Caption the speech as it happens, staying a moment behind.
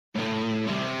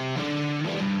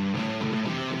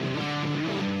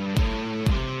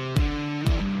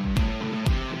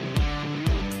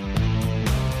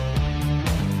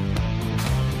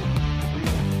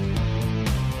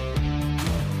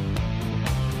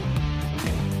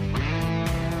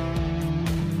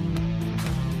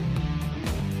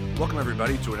Welcome,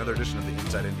 everybody, to another edition of the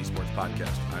Inside ND Sports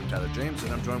Podcast. I'm Tyler James,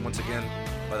 and I'm joined once again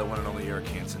by the one and only Eric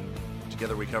Hansen.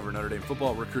 Together, we cover Notre Dame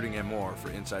football, recruiting, and more for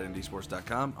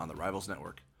InsideNDSports.com on the Rivals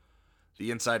Network.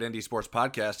 The Inside ND Sports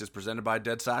Podcast is presented by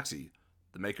Dead Soxy,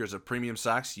 the makers of premium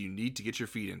socks you need to get your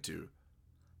feet into.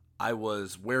 I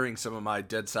was wearing some of my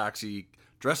Dead Soxy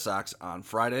dress socks on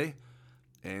Friday,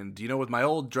 and with my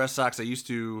old dress socks, I used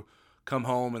to come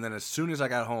home, and then as soon as I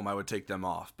got home, I would take them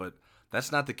off, but that's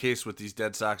not the case with these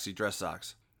Dead Soxy dress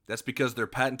socks. That's because their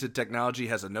patented technology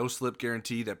has a no-slip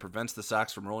guarantee that prevents the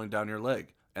socks from rolling down your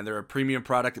leg. And they're a premium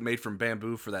product made from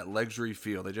bamboo for that luxury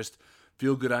feel. They just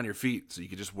feel good on your feet, so you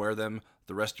can just wear them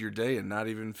the rest of your day and not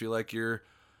even feel like you're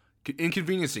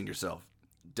inconveniencing yourself.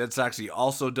 Dead Soxy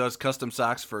also does custom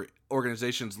socks for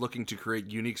organizations looking to create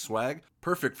unique swag,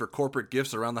 perfect for corporate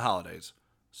gifts around the holidays.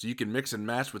 So you can mix and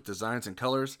match with designs and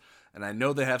colors, and I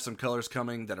know they have some colors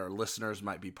coming that our listeners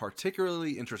might be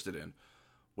particularly interested in.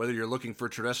 Whether you're looking for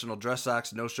traditional dress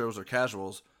socks, no-shows, or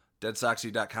casuals,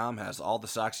 DeadSoxy.com has all the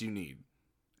socks you need.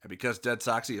 And because Dead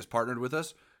Soxy has partnered with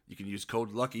us, you can use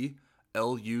code LUCKY,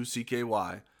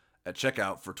 L-U-C-K-Y, at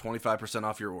checkout for 25%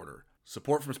 off your order.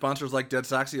 Support from sponsors like Dead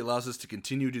Soxy allows us to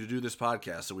continue to do this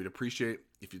podcast, so we'd appreciate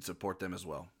if you'd support them as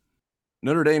well.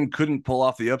 Notre Dame couldn't pull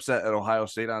off the upset at Ohio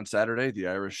State on Saturday. The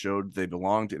Irish showed they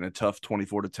belonged in a tough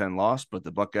 24-10 loss, but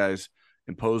the Buckeyes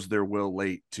imposed their will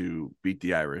late to beat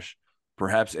the Irish.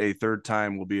 Perhaps a third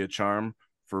time will be a charm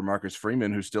for Marcus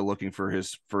Freeman, who's still looking for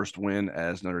his first win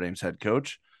as Notre Dame's head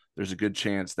coach. There's a good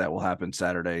chance that will happen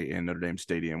Saturday in Notre Dame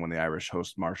Stadium when the Irish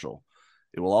host Marshall.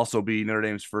 It will also be Notre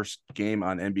Dame's first game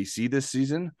on NBC this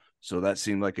season, so that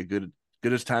seemed like a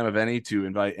goodest time of any to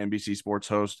invite NBC Sports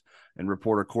host and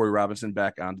reporter Corey Robinson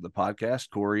back onto the podcast.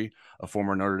 Corey, a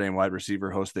former Notre Dame wide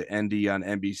receiver, hosts the ND on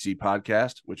NBC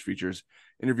podcast, which features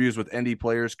interviews with ND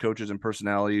players, coaches, and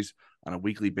personalities on a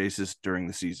weekly basis during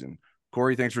the season.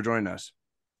 Corey, thanks for joining us.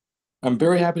 I'm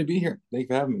very happy to be here. Thank you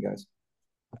for having me, guys.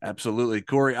 Absolutely.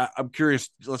 Corey, I'm curious.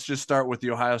 Let's just start with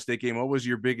the Ohio State game. What was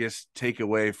your biggest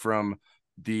takeaway from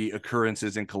the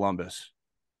occurrences in Columbus?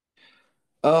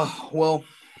 Well,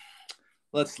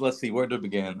 let's see where to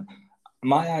begin.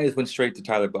 My eyes went straight to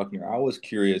Tyler Buchner. I was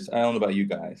curious. I don't know about you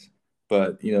guys,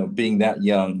 but being that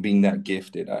young, being that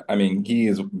gifted, I mean, he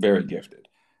is very gifted.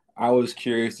 I was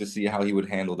curious to see how he would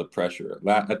handle the pressure.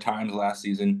 At times last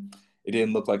season, it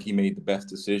didn't look like he made the best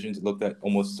decisions. It looked like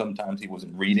almost sometimes he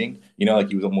wasn't reading, like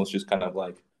he was almost just kind of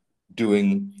like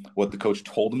doing what the coach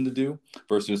told him to do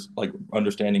versus like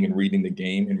understanding and reading the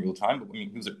game in real time. But I mean,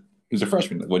 he was a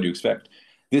freshman. Like, what do you expect?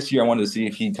 This year, I wanted to see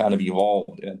if he kind of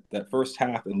evolved. At that first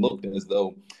half, it looked as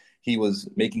though he was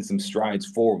making some strides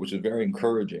forward, which is very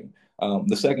encouraging.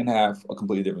 The second half, a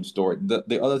completely different story.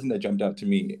 The other thing that jumped out to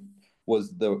me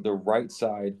was the right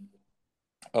side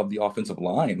of the offensive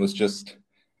line was just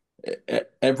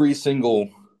every single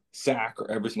sack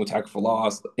or every single tackle for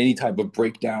loss, any type of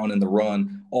breakdown in the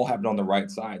run, all happened on the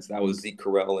right side. So that was Zeke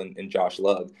Correll and Josh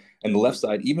Lugg. And the left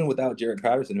side, even without Jared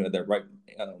Patterson, who had that right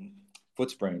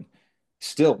foot sprain,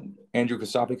 still Andrew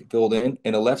Kosopic filled in,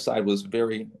 and the left side was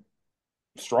very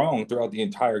strong throughout the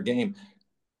entire game.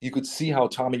 You could see how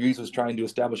Tommy Rees was trying to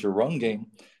establish a run game,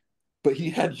 but he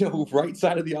had right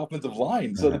side of the offensive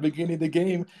line. So at the beginning of the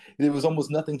game, there was almost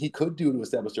nothing he could do to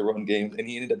establish a run game, and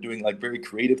he ended up doing like very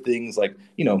creative things, like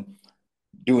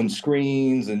doing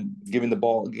screens and giving the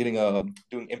ball, doing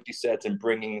empty sets and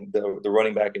bringing the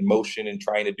running back in motion and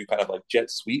trying to do kind of like jet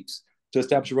sweeps to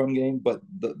establish a run game. But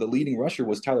the leading rusher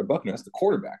was Tyler Buchner. That's the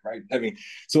quarterback, right? I mean,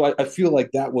 so I feel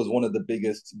like that was one of the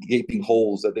biggest gaping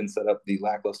holes that then set up the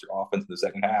lackluster offense in the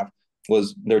second half.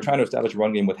 Was they're trying to establish a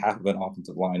run game with half of an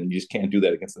offensive line, and you just can't do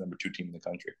that against the number 2 team in the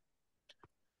country.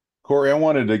 Corey, I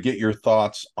wanted to get your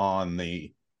thoughts on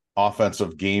the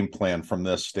offensive game plan from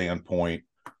this standpoint.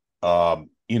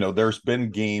 There's been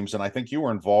games, and I think you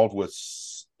were involved with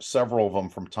several of them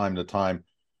from time to time,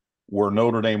 where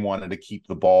Notre Dame wanted to keep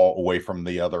the ball away from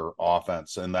the other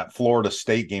offense. And that Florida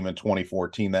State game in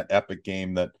 2014, that epic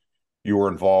game that you were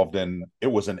involved in,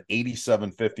 it was an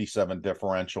 87-57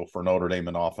 differential for Notre Dame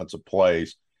in offensive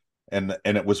plays. And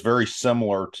it was very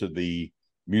similar to the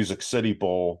Music City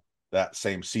Bowl that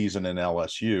same season in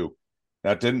LSU.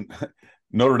 That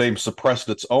Notre Dame suppressed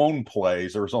its own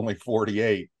plays. There was only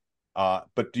 48.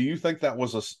 But do you think that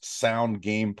was a sound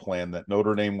game plan, that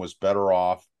Notre Dame was better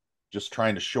off just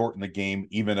trying to shorten the game,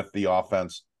 even if the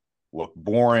offense looked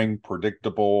boring,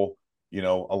 predictable, a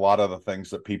lot of the things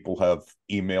that people have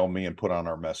emailed me and put on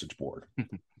our message board?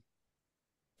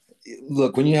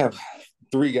 Look, when you have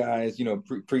 3 guys,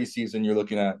 preseason, you're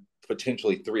looking at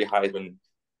potentially 3 Heisman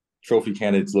Trophy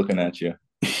candidates looking at you.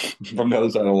 from the other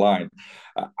side of the line.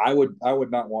 I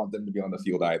would not want them to be on the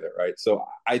field either, right? So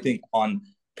I think on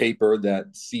paper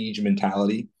that siege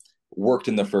mentality worked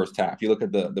in the first half. You look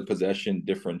at the possession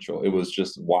differential; it was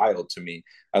just wild to me.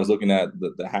 I was looking at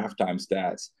the halftime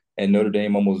stats, and Notre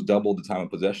Dame almost doubled the time of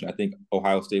possession. I think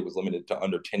Ohio State was limited to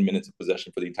under 10 minutes of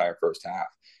possession for the entire first half,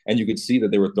 and you could see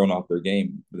that they were thrown off their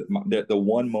game. The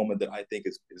one moment that I think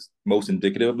is most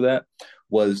indicative of that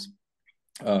was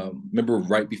remember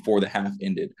right before the half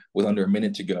ended, with under a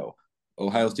minute to go,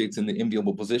 Ohio State's in the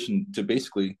enviable position to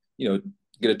basically,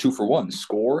 get a 2-for-1,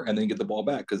 score and then get the ball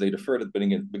back because they deferred at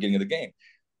the beginning of the game.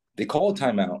 They call a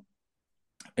timeout,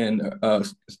 and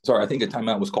sorry, I think a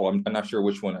timeout was called. I'm not sure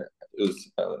which one it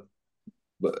was.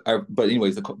 But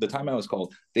anyways, the timeout was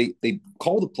called. They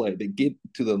call the play. They get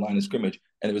to the line of scrimmage,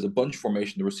 and there was a bunch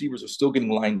formation. The receivers are still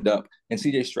getting lined up, and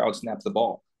C.J. Stroud snaps the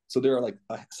ball. So they're like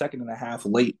a second and a half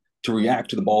late to react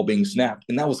to the ball being snapped,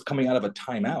 and that was coming out of a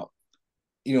timeout,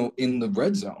 in the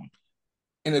red zone,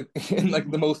 in like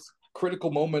the most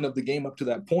critical moment of the game up to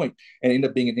that point, and ended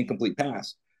up being an incomplete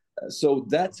pass. So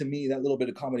that, to me, that little bit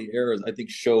of comedy errors, I think,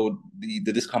 showed the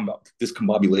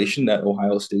discombobulation that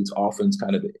Ohio State's offense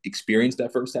kind of experienced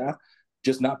that first half,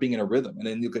 just not being in a rhythm. And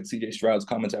then you look at C.J. Stroud's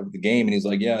comments after the game, and he's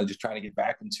like, "Yeah, just trying to get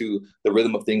back into the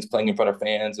rhythm of things, playing in front of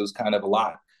fans. It was kind of a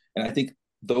lot." And I think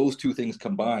those two things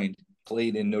combined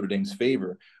played in Notre Dame's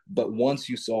favor. But once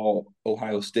you saw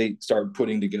Ohio State start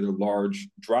putting together large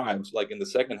drives, like in the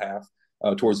second half,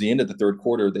 towards the end of the third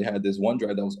quarter, they had this one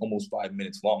drive that was almost 5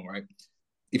 minutes long, right?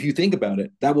 If you think about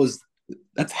it,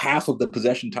 that's half of the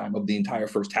possession time of the entire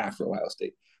first half for Ohio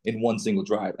State in one single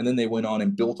drive. And then they went on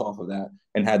and built off of that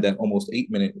and had that almost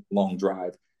 8 minute long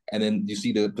drive. And then you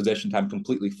see the possession time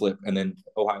completely flip. And then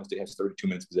Ohio State has 32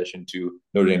 minutes possession to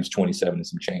Notre Dame's 27 and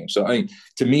some change. So, I mean,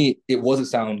 to me, it was a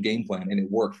sound game plan and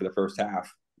it worked for the first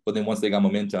half. But then once they got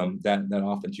momentum, that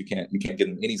offense, you can't get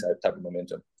them any type of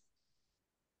momentum.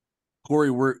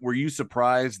 Corey, were you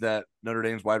surprised that Notre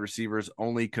Dame's wide receivers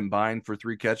only combined for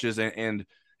 3 catches? And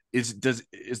is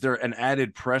there an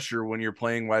added pressure when you're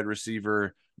playing wide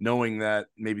receiver, knowing that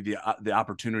maybe the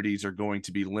opportunities are going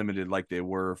to be limited like they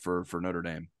were for Notre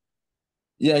Dame?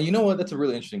 Yeah, you know what? That's a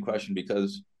really interesting question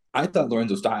because I thought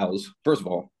Lorenzo Styles, first of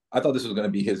all, I thought this was going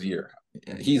to be his year.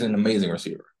 He's an amazing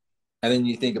receiver. And then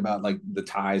you think about like the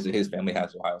ties that his family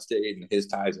has to Ohio State and his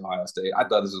ties to Ohio State. I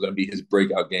thought this was going to be his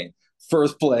breakout game.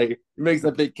 First play, he makes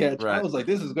that big catch. Right. I was like,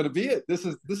 this is going to be it. This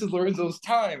is Lorenzo's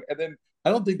time. And then I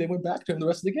don't think they went back to him the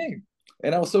rest of the game.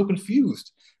 And I was so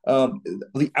confused.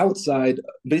 The outside,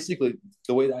 basically,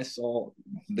 the way that I saw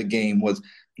the game was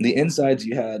the insides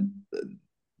you had,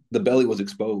 the belly was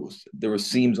exposed. There were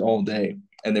seams all day,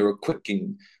 and they were quick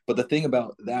game. But the thing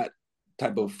about that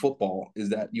type of football is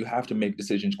that you have to make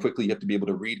decisions quickly. You have to be able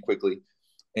to read quickly,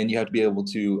 and you have to be able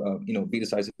to, be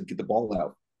decisive to get the ball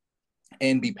out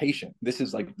and be patient. This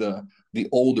is like the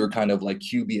older kind of like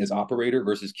QB as operator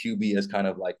versus QB as kind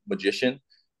of like magician.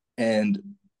 And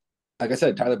like I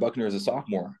said, Tyler Buchner is a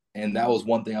sophomore, and that was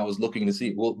one thing I was looking to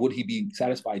see. Well, would he be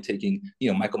satisfied taking,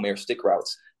 Michael Mayer stick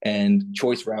routes and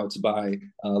choice routes by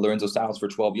Lorenzo Styles for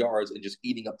 12 yards and just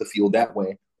eating up the field that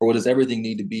way? Or does everything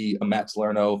need to be a Matt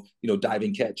Salerno,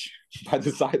 diving catch by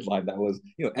the sideline? That was,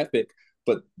 epic,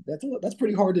 but that's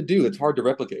pretty hard to do. It's hard to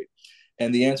replicate.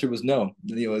 And the answer was no.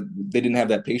 They didn't have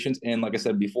that patience. And like I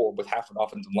said before, with half an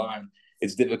offensive line,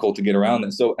 it's difficult to get around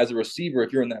that. So as a receiver,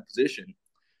 if you're in that position,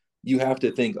 you have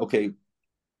to think, okay,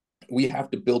 we have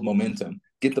to build momentum,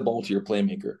 get the ball to your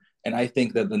playmaker. And I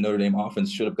think that the Notre Dame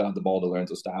offense should have got the ball to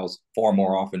Lorenzo Styles far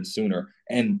more often sooner,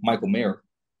 and Michael Mayer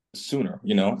sooner.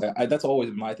 That's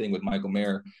always my thing with Michael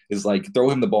Mayer is like throw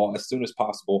him the ball as soon as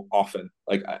possible, often.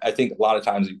 Like I think a lot of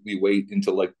times we wait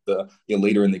until like the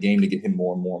later in the game to get him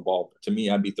more and more involved. But to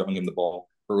me, I'd be throwing him the ball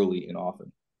early and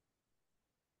often.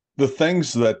 The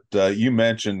things that you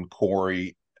mentioned,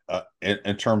 Corey,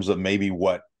 in terms of maybe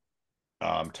what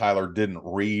Tyler didn't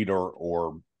read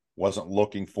or wasn't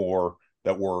looking for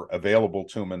that were available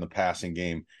to him in the passing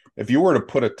game. If you were to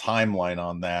put a timeline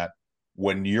on that,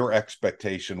 when your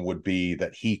expectation would be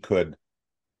that he could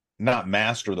not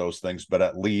master those things, but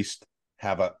at least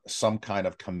have some kind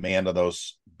of command of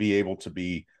those, be able to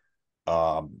be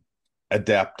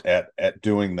adept at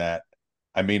doing that.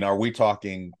 I mean, are we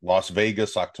talking Las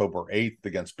Vegas, October 8th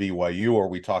against BYU? Or are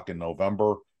we talking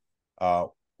November?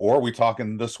 Or are we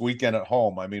talking this weekend at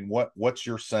home? I mean, what's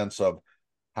your sense of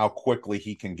how quickly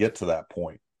he can get to that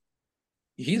point?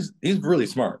 He's really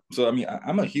smart. So, I mean,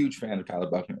 I'm a huge fan of Tyler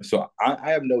Buchner. So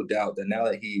I have no doubt that now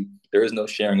that there is no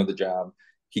sharing of the job,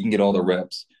 he can get all the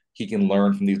reps. He can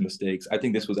learn from these mistakes. I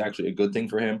think this was actually a good thing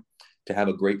for him to have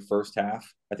a great first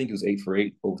half. I think he was 8 for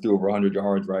 8, threw over 100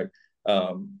 yards, right?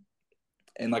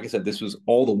 And like I said, this was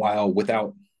all the while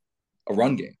without a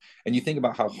run game. And you think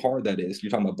about how hard that is.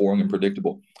 You're talking about boring and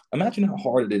predictable. Imagine how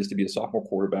hard it is to be a sophomore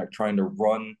quarterback trying to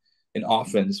run an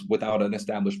offense without an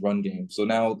established run game. So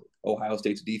now Ohio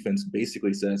State's defense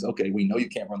basically says, okay, we know you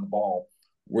can't run the ball.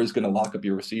 We're just going to lock up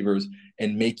your receivers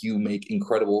and make you make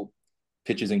incredible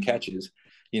pitches and catches,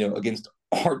 against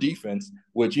our defense,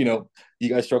 which, you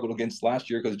guys struggled against last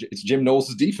year because it's Jim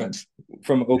Knowles' defense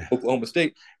from Oklahoma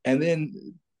State. And then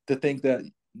to think that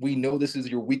we know this is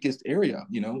your weakest area,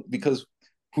 because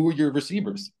who are your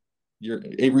receivers? Your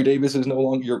Avery Davis is no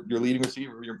longer your leading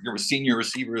receiver. Your senior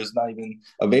receiver is not even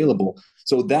available.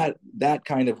 So that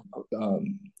kind of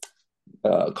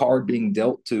card being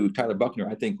dealt to Tyler Buchner,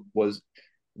 I think, was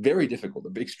very difficult,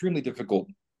 extremely difficult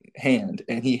hand,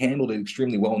 and he handled it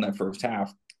extremely well in that first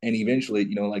half. And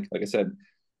eventually, like I said,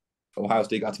 Ohio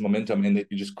State got some momentum, and they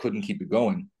just couldn't keep it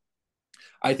going.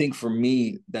 I think for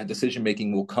me, that decision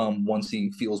making will come once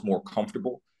he feels more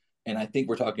comfortable. And I think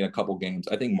we're talking a couple games.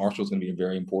 I think Marshall's going to be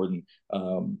very important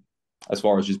as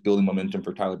far as just building momentum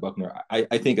for Tyler Buchner.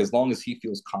 I think as long as he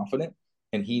feels confident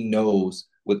and he knows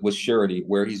with surety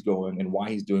where he's going and why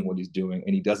he's doing what he's doing,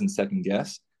 and he doesn't second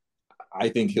guess, I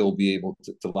think he'll be able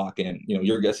to lock in.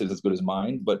 Your guess is as good as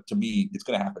mine, but to me, it's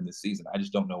going to happen this season. I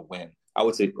just don't know when. I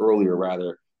would say earlier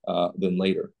rather than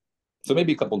later. So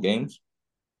maybe a couple games.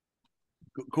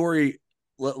 Corey,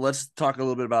 let's talk a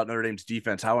little bit about Notre Dame's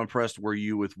defense. How impressed were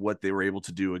you with what they were able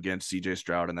to do against C.J.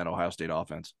 Stroud and that Ohio State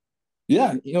offense?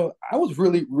 Yeah, I was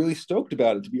really, really stoked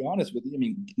about it, to be honest with you. I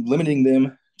mean, limiting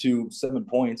them to 7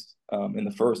 points in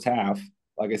the first half,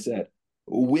 like I said,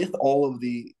 with all of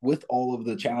the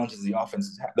challenges the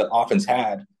offense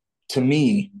had, to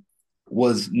me,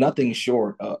 was nothing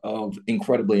short of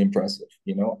incredibly impressive.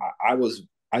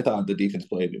 I thought the defense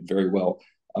played very well.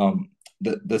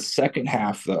 The second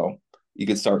half, though, you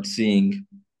could start seeing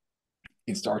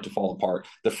it start to fall apart.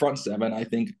 The front seven, I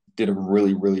think, did a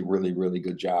really, really, really, really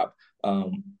good job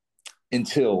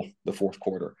until the fourth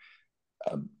quarter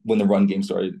when the run game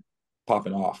started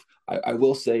popping off. I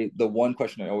will say the one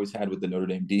question I always had with the Notre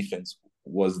Dame defense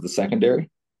was the secondary.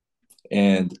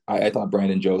 And I thought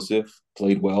Brandon Joseph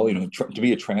played well. To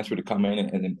be a transfer to come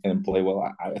in and play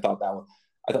well, I thought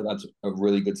that's a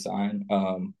really good sign.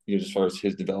 As far as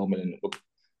his development, and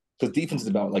because defense is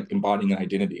about like embodying an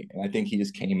identity, and I think he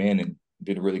just came in and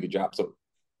did a really good job. So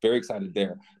very excited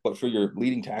there. But for your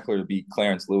leading tackler to be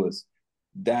Clarence Lewis,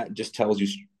 that just tells you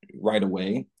right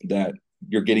away that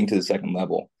you're getting to the second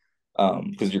level,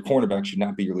 because your cornerback should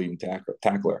not be your leading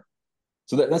tackler.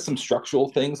 So that's some structural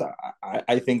things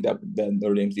I think that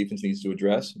Notre Dame's defense needs to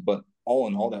address. But all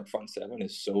in all, that front seven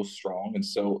is so strong and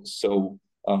so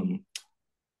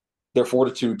their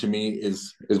fortitude to me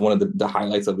is one of the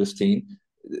highlights of this team.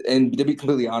 And to be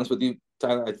completely honest with you,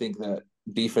 Tyler, I think that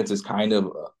defense is kind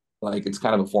of it's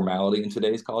kind of a formality in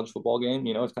today's college football game.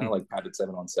 It's kind of like padded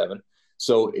 7-on-7.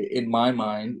 So in my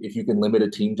mind, if you can limit a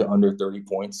team to under 30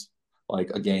 points, like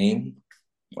a game,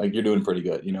 like you're doing pretty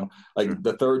good. Sure.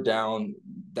 The third down,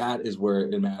 that is where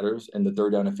it matters. And the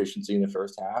third down efficiency in the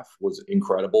first half was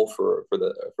incredible for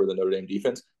the Notre Dame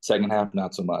defense. Second half,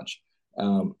 not so much.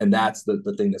 And that's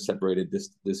the thing that separated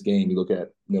this game. You look at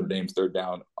Notre Dame's third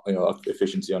down,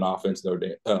 efficiency on offense.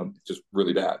 Notre Dame just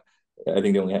really bad. I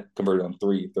think they only had converted on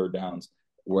 3 third downs,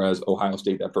 whereas Ohio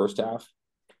State that first half,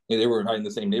 they were right in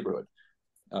the same neighborhood.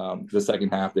 The second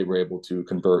half, they were able to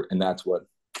convert, and that's what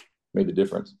made the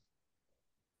difference.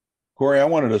 Corey, I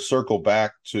wanted to circle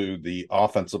back to the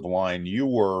offensive line. You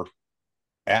were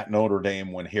at Notre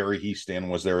Dame when Harry Hiestand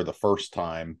was there the first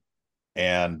time,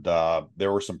 and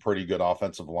there were some pretty good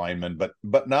offensive linemen,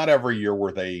 but not every year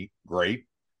were they great.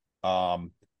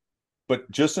 But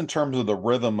just in terms of the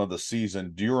rhythm of the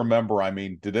season, do you remember,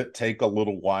 did it take a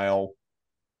little while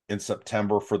in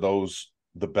September for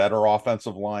the better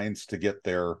offensive lines to get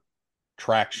their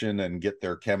traction and get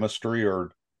their chemistry, or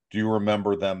do you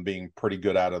remember them being pretty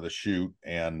good out of the chute,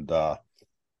 and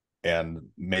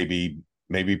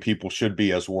maybe people should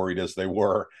be as worried as they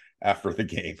were after the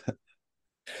game?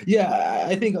 Yeah,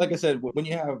 I think, like I said, when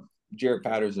you have Jaret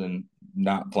Patterson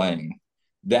not playing,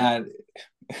 that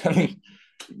the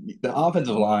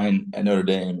offensive line at Notre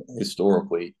Dame,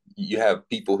 historically, you have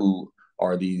people who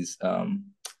are these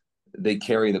they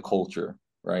carry the culture,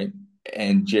 right?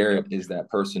 And Jaret is that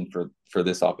person for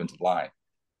this offensive line.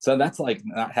 So that's like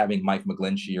not having Mike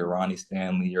McGlinchey or Ronnie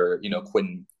Stanley or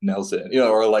Quentin Nelson,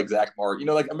 or like Zach Martin.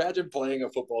 Like imagine playing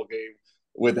a football game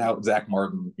without Zach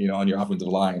Martin, on your offensive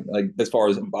line, like as far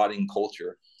as embodying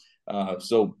culture.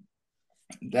 So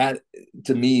that,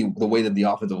 to me, the way that the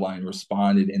offensive line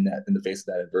responded in the face of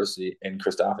that adversity, and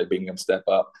Kristofic being able to step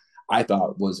up, I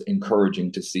thought was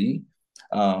encouraging to see.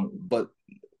 But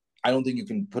I don't think you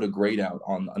can put a grade out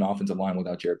on an offensive line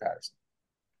without Jared Patterson.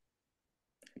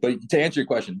 But to answer your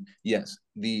question, yes,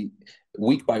 the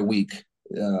week by week,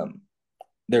 they're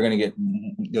going to get,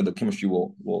 the chemistry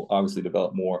will obviously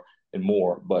develop more and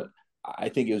more. But I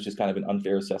think it was just kind of an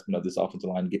unfair assessment of this offensive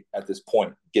line at this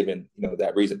point, given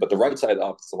that reason. But the right side of the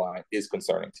offensive line is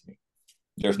concerning to me.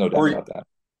 There's no doubt about that.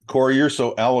 Corey, you're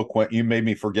so eloquent. You made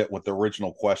me forget what the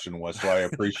original question was, so I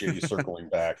appreciate you circling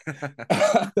back.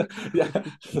 Yeah,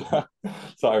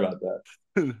 sorry about that.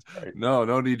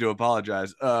 No need to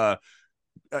apologize. Corey,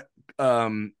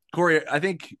 I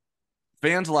think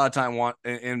fans a lot of time want,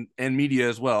 and media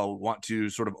as well, want to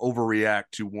sort of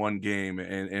overreact to one game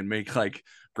and make like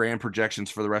grand projections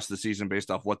for the rest of the season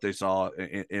based off what they saw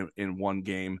in one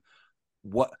game.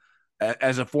 What,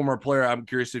 as a former player, I'm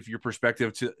curious if your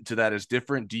perspective to that is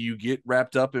different. Do you get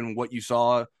wrapped up in what you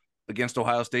saw against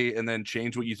Ohio State and then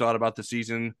change what you thought about the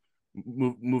season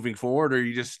moving forward, or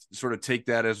you just sort of take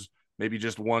that as maybe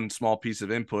just one small piece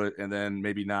of input and then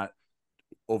maybe not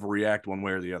overreact one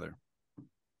way or the other?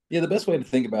 Yeah, the best way to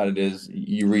think about it is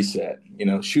you reset,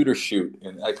 shoot or shoot.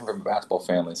 And I come from a basketball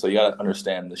family, so you got to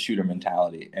understand the shooter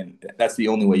mentality. And that's the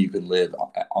only way you can live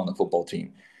on the football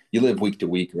team. You live week to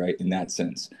week, right? In that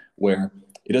sense, where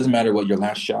it doesn't matter what your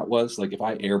last shot was. Like if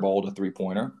I airballed a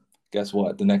 3-pointer, guess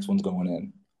what? The next one's going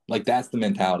in. Like that's the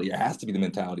mentality. It has to be the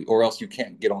mentality, or else you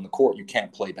can't get on the court. You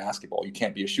can't play basketball. You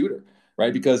can't be a shooter,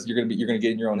 right? Because you're gonna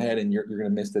get in your own head and you're gonna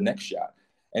miss the next shot.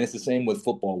 And it's the same with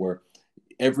football, where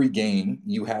every game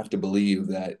you have to believe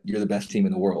that you're the best team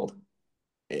in the world,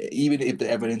 even if the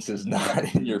evidence is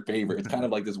not in your favor. It's kind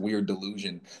of like this weird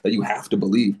delusion that you have to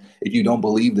believe. If you don't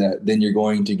believe that, then you're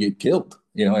going to get killed,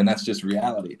 and that's just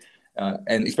reality.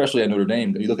 And especially at Notre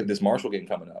Dame, you look at this Marshall game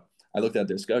coming up. I looked at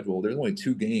their schedule. There's only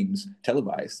 2 games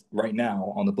televised right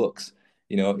now on the books.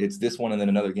 It's this one and then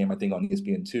another game, I think, on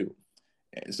ESPN2.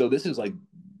 So this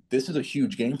is a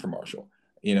huge game for Marshall.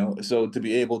 So to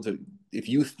be able to, if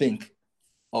you think,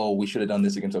 oh, we should have done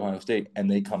this against Ohio State, and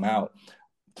they come out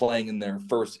playing in their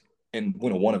first and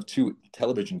one of 2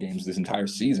 television games this entire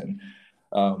season,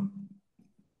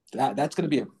 that's going to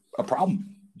be a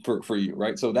problem for you,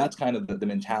 right? So that's kind of the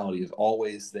mentality, is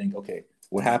always think, okay,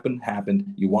 what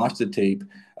happened. You watch the tape.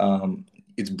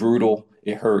 It's brutal.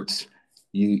 It hurts.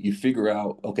 You figure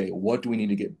out, okay, what do we need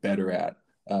to get better at?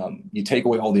 You take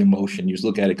away all the emotion. You just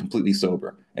look at it completely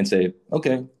sober and say,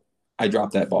 okay, I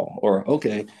dropped that ball, or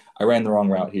okay, I ran the wrong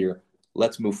route here.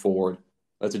 Let's move forward.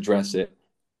 Let's address it.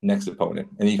 Next opponent.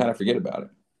 And you kind of forget about it.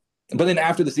 But then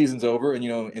after the season's over and,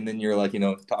 and then you're like,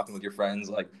 talking with your friends,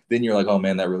 like, then you're like, oh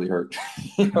man, that really hurt.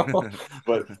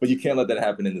 But you can't let that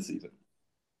happen in the season.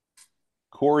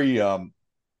 Corey,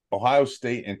 Ohio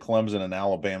State and Clemson and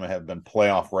Alabama have been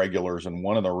playoff regulars. And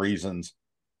one of the reasons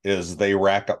is they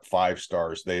rack up 5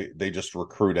 stars. They just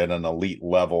recruit at an elite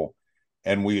level.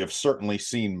 And we have certainly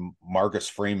seen Marcus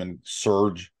Freeman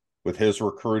surge with his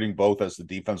recruiting, both as the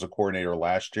defensive coordinator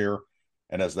last year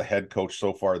and as the head coach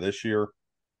so far this year.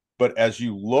 But as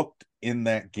you looked in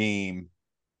that game,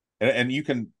 and you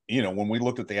can, when we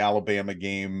looked at the Alabama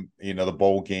game, the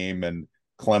bowl game, and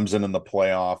Clemson in the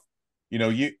playoff,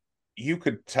 you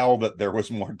could tell that there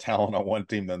was more talent on one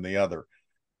team than the other.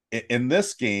 In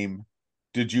this game,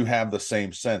 did you have the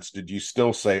same sense? Did you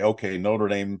still say, okay, Notre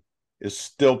Dame is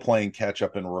still playing catch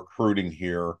up in recruiting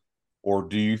here? Or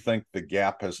do you think the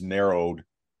gap has narrowed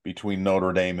between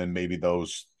Notre Dame and maybe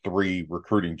those 3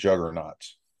 recruiting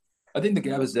juggernauts? I think the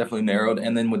gap is definitely narrowed.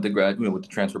 And then with with the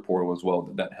transfer portal as well,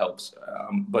 that helps.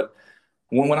 But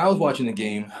when I was watching the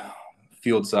game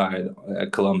field side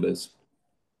at Columbus,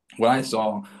 what I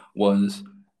saw was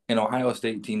an Ohio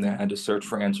State team that had to search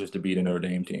for answers to beat a Notre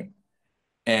Dame team.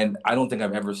 And I don't think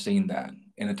I've ever seen that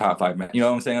in a top 5 match. You know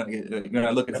what I'm saying? When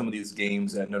I look at some of these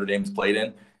games that Notre Dame's played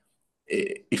in,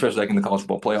 especially like in the college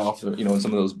football playoffs, or in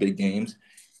some of those big games,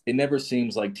 it never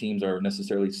seems like teams are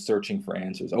necessarily searching for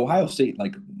answers. Ohio State,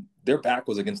 like, their back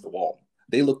was against the wall.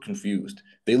 They looked confused.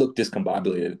 They looked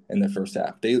discombobulated in the first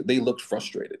half. They looked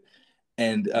frustrated,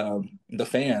 and the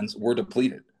fans were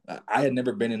depleted. I had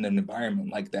never been in an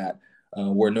environment like that,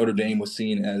 where Notre Dame was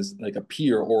seen as like a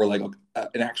peer or like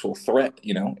an actual threat,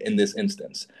 in this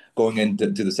instance, going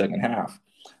into the second half.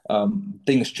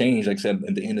 Things changed, like I said,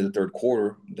 at the end of the third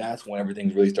quarter. That's when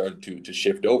everything really started to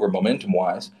shift over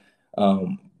momentum-wise.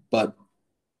 But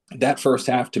that first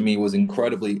half to me was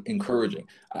incredibly encouraging.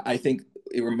 I think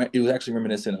it was actually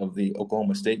reminiscent of the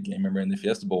Oklahoma State game, remember, in the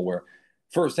Fiesta Bowl, where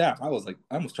first half I was like,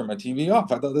 I almost turned my TV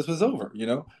off. I thought this was over,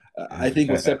 I think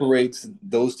what separates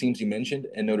those teams you mentioned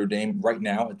and Notre Dame right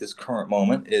now at this current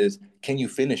moment is, can you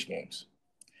finish games?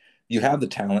 You have the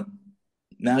talent.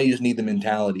 Now you just need the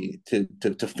mentality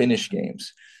to finish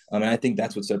games. And I think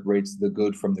that's what separates the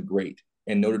good from the great.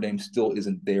 And Notre Dame still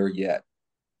isn't there yet.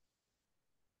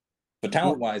 But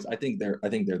talent wise, I think they're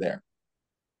there.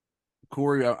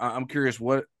 Corey, I'm curious,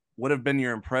 what have been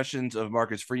your impressions of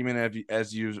Marcus Freeman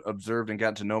as you've observed and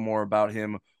gotten to know more about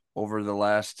him over the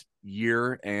last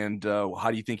year? And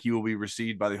how do you think he will be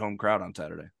received by the home crowd on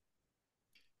Saturday?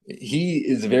 He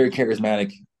is a very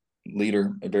charismatic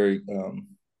leader.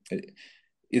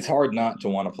 It's hard not to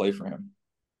want to play for him.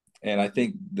 And I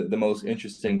think the most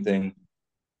interesting thing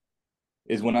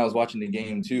is when I was watching the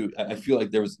game too. I feel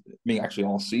like there was, I mean, actually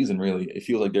all season really. It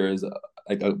feels like there is a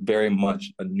very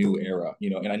much a new era,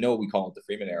 And I know we call it the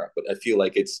Freeman era, but I feel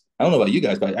like it's. I don't know about you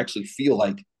guys, but I actually feel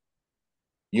like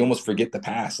you almost forget the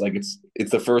past. Like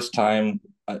it's the first time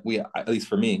at least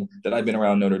for me, that I've been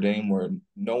around Notre Dame where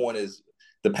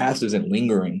the past isn't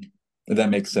lingering. If that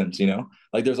makes sense,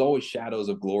 Like there's always shadows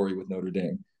of glory with Notre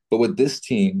Dame, but with this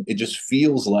team, it just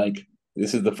feels like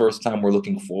this is the first time we're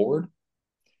looking forward.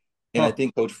 And I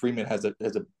think Coach Freeman has a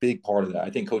big part of that. I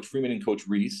think Coach Freeman and Coach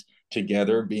Reese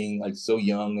together, being like so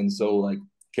young and so like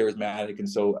charismatic and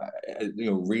so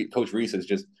Coach Reese is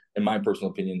just, in my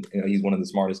personal opinion, he's one of the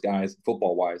smartest guys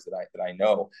football wise that I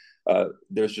know.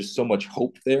 There's just so much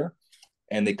hope there,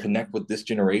 and they connect with this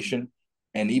generation,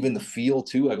 and even the feel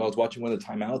too. Like I was watching one of the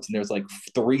timeouts, and there's like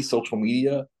 3 social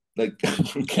media like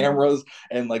cameras,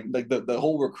 and like the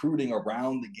whole recruiting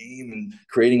around the game and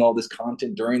creating all this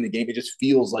content during the game. It just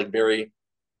feels like very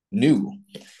new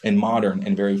and modern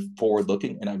and very forward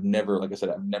looking. And I've never, like I said,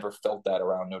 I've never felt that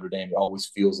around Notre Dame. It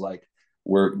always feels like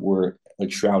we're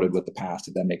like shrouded with the past,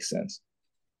 if that makes sense.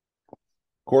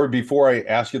 Corey, before I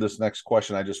ask you this next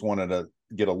question, I just wanted to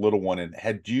get a little one in.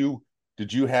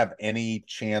 Did you have any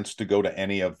chance to go to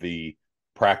any of the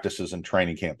practices and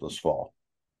training camp this fall?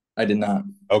 I did not.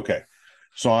 Okay.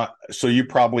 So you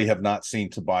probably have not seen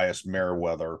Tobias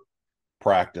Merriweather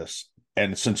practice.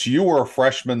 And since you were a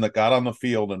freshman that got on the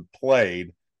field and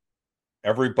played,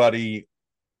 everybody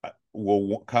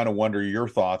will kind of wonder your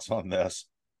thoughts on this.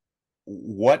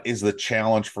 What is the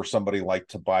challenge for somebody like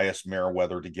Tobias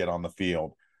Merriweather to get on the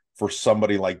field? For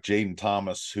somebody like Jaden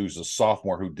Thomas, who's a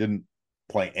sophomore who didn't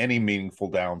play any meaningful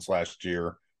downs last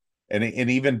year, and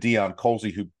even Deion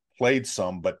Colsey, who played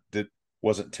some but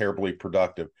wasn't terribly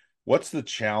productive. What's the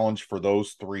challenge for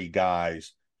those 3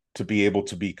 guys to be able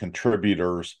to be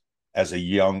contributors as a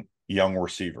young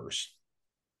receivers?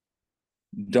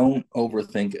 Don't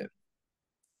overthink it.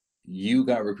 You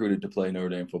got recruited to play Notre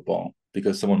Dame football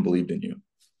because someone believed in you.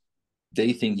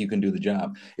 They think you can do the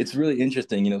job. It's really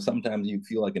interesting. Sometimes you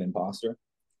feel like an imposter.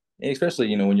 And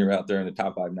especially, when you're out there in the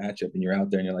top 5 matchup and you're out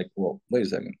there and you're like, well, wait a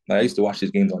second. I used to watch these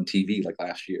games on TV like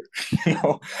last year.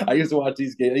 I used to watch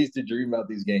these games. I used to dream about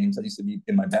these games. I used to be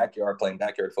in my backyard playing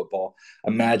backyard football,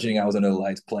 imagining I was under the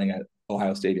lights playing at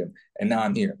Ohio Stadium. And now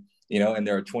I'm here, and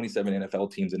there are 27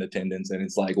 NFL teams in attendance. And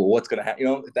it's like, well, what's going to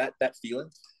happen? That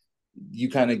feeling, you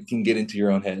kind of can get into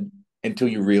your own head until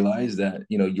you realize that,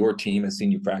 your team has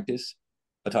seen you practice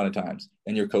a ton of times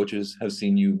and your coaches have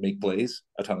seen you make plays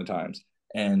a ton of times.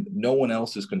 And no one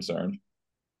else is concerned.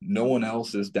 No one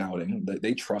else is doubting that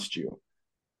they trust you.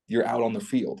 You're out on the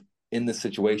field in this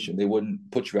situation. They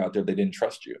wouldn't put you out there if they didn't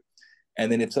trust you.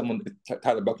 And then if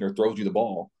Tyler Buchner throws you the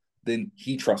ball, then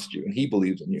he trusts you and he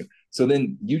believes in you. So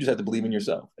then you just have to believe in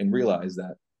yourself and realize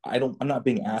that I'm not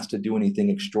being asked to do anything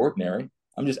extraordinary.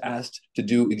 I'm just asked to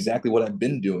do exactly what I've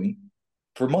been doing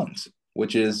for months,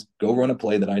 which is go run a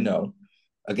play that I know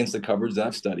against the coverage that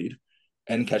I've studied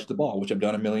and catch the ball, which I've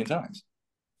done a million times.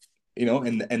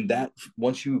 And that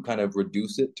once you kind of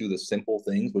reduce it to the simple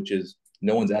things, which is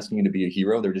no one's asking you to be a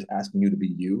hero, they're just asking you to be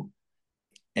you.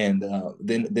 And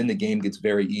then the game gets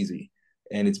very easy,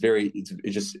 and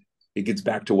it gets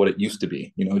back to what it used to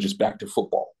be, just back to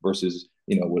football versus,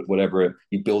 whatever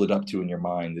you build it up to in your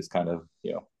mind, this kind of,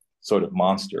 sort of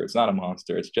monster. It's not a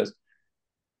monster. It's just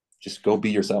go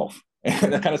be yourself.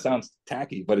 And that kind of sounds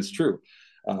tacky, but it's true.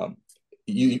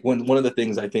 One of the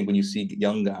things I think when you see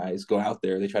young guys go out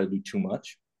there, they try to do too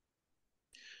much.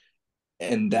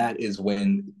 And that is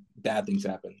when bad things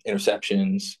happen.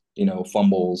 Interceptions,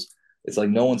 fumbles. It's like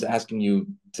no one's asking you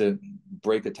to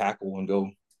break a tackle and go,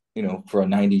 for a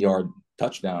 90-yard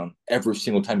touchdown every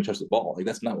single time you touch the ball. Like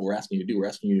that's not what we're asking you to do. We're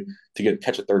asking you to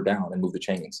catch a third down and move the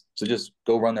chains. So just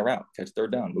go run the route, catch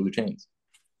third down, move the chains.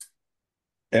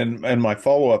 And my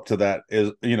follow-up to that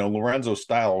is, Lorenzo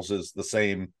Styles is the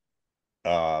same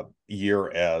year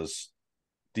as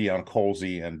Deion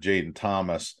Colsey and Jaden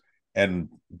Thomas. And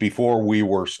before we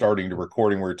were starting to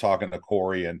recording, we were talking to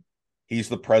Corey, and he's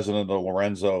the president of the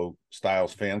Lorenzo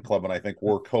Styles fan club. And I think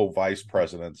we're co-vice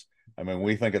presidents. I mean,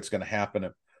 we think it's going to happen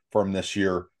for him this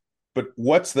year. But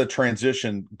what's the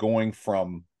transition going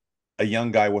from a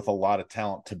young guy with a lot of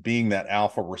talent to being that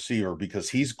alpha receiver? Because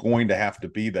he's going to have to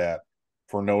be that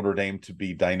for Notre Dame to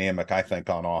be dynamic, I think,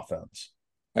 on offense.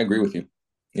 I agree with you.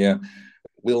 Yeah.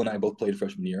 Will and I both played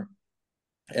freshman year.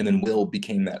 And then Will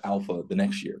became that alpha the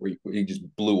next year where he just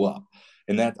blew up.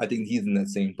 And that, I think he's in that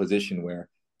same position where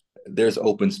there's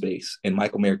open space and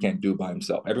Michael Mayer can't do it by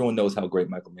himself. Everyone knows how great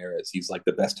Michael Mayer is. He's like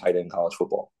the best tight end in college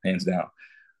football, hands down.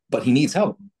 But he needs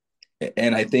help.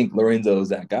 And I think Lorenzo is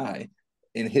that guy.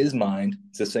 In his mind,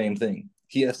 it's the same thing.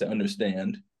 He has to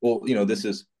understand, well,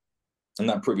 I'm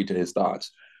not privy to his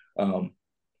thoughts.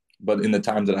 But in the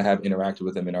times that I have interacted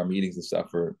with him in our meetings and stuff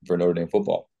for Notre Dame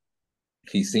football,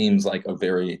 he seems like a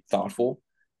very thoughtful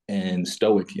and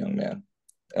stoic young man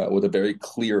with a very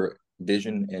clear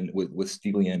vision and with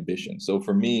steely ambition. So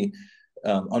for me,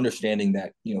 understanding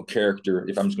that, character,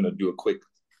 if I'm just going to do a quick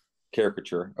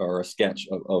caricature or a sketch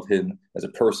of him as a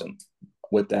person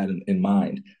with that in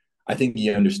mind, I think he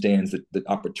understands the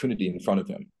opportunity in front of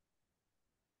him.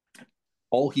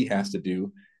 All he has to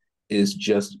do is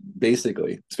just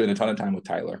basically spend a ton of time with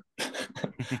Tyler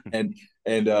and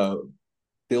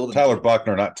build Tyler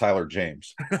Buckner, not Tyler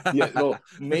James. Yeah, well,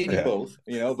 maybe both,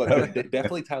 but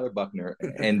definitely Tyler Buckner,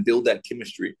 and build that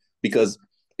chemistry. Because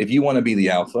if you want to be the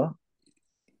alpha,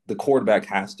 the quarterback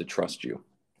has to trust you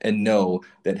and know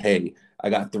that, hey, I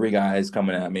got 3 guys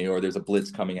coming at me, or there's a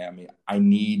blitz coming at me. I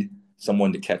need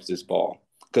someone to catch this ball.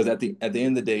 Because at the end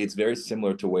of the day, it's very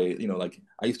similar to way, like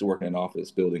I used to work in an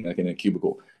office building, like in a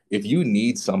cubicle. If you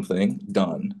need something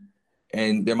done,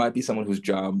 and there might be someone whose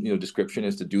job, description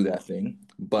is to do that thing,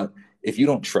 but if you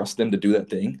don't trust them to do that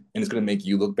thing and it's going to make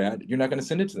you look bad, you're not going to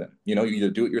send it to them. You either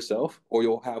do it yourself or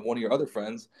you'll have one of your other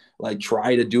friends like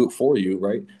try to do it for you,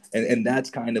 right? And that's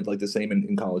kind of like the same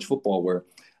in college football, where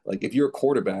like if you're a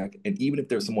quarterback and even if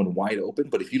there's someone wide open,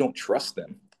 but if you don't trust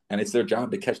them and it's their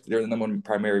job to catch, they're the number one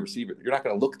primary receiver, you're not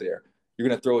going to look there. You're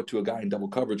going to throw it to a guy in double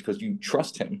coverage because you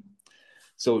trust him.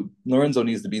 So Lorenzo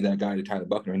needs to be that guy to Tyler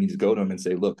Buckner. He needs to go to him and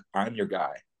say, look, I'm your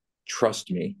guy. Trust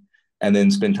me. And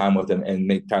then spend time with him and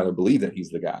make Tyler believe that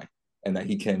he's the guy and that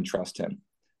he can trust him.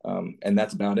 And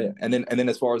that's about it. And then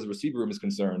as far as the receiver room is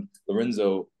concerned,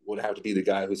 Lorenzo would have to be the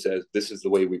guy who says, this is the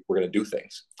way we're going to do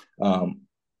things.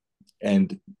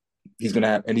 And he's going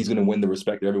to win the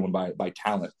respect of everyone by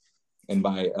talent and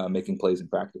by making plays in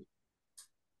practice.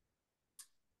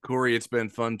 Corey, it's been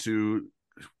fun to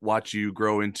watch you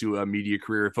grow into a media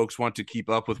career. If folks want to keep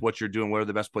up with what you're doing, what are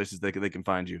the best places they can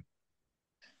find you?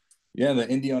 Yeah, the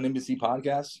Indy on NBC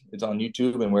podcast. It's on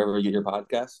YouTube and wherever you get your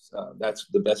podcasts. That's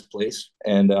the best place.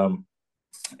 And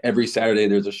every Saturday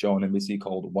there's a show on NBC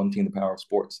called One Team: The Power of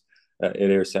Sports.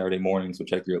 It airs Saturday mornings, so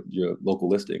check your local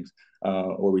listings,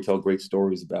 where we tell great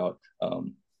stories about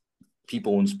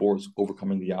people in sports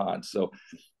overcoming the odds. So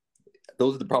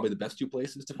those are probably the best 2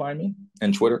 places to find me,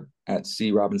 and Twitter at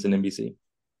 @CRobinsonNBC.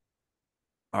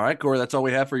 All right, Corey, that's all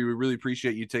we have for you. We really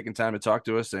appreciate you taking time to talk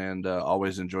to us, and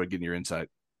always enjoy getting your insight.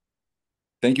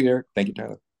 Thank you, Eric. Thank you,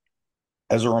 Tyler.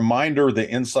 As a reminder, the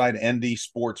Inside ND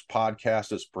Sports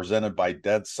podcast is presented by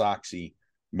Dead Soxy,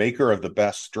 maker of the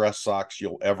best stress socks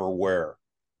you'll ever wear.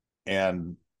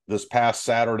 And this past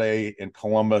Saturday in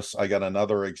Columbus, I got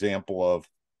another example of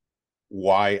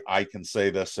why I can say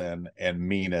this and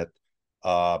mean it.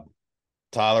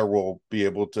 Tyler will be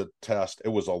able to test. It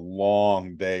was a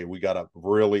long day. We got up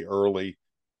really early,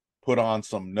 put on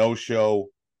some no-show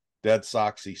Dead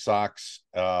Soxy socks,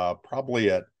 probably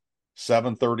at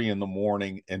 7:30 in the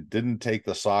morning, and didn't take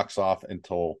the socks off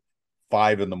until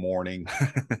 5 in the morning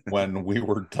when we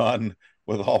were done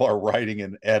with all our writing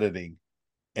and editing.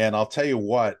 And I'll tell you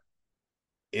what,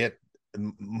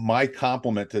 my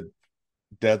compliment to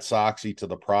Dead Soxy, to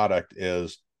the product,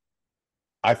 is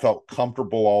I felt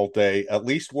comfortable all day, at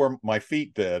least where my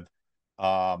feet did,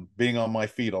 being on my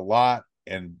feet a lot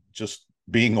and just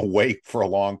being awake for a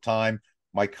long time.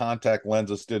 My contact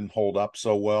lenses didn't hold up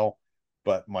so well,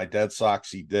 but my Dead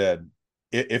Soxy did.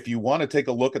 If you want to take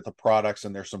a look at the products,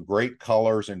 and there's some great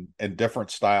colors and different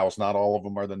styles, not all of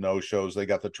them are the no-shows. They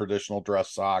got the traditional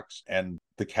dress socks and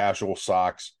the casual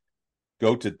socks.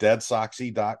 Go to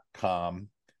deadsoxy.com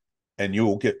and you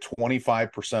will get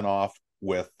 25% off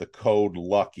with the code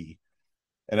LUCKY.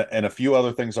 And a few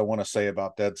other things I want to say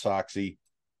about Dead Soxy.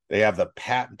 They have the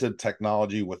patented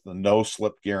technology with the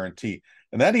no-slip guarantee.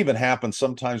 And that even happens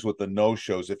sometimes with the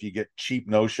no-shows. If you get cheap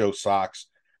no-show socks,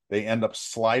 they end up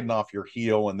sliding off your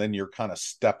heel, and then you're kind of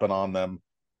stepping on them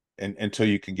until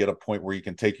you can get a point where you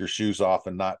can take your shoes off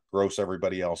and not gross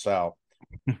everybody else out.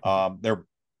 They're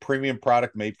premium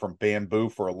product made from bamboo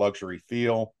for a luxury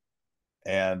feel.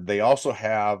 And they also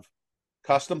have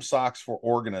custom socks for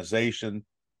organization.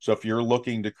 So if you're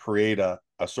looking to create a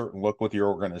certain look with your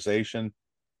organization,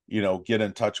 get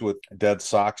in touch with Dead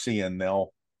Soxy and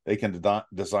they can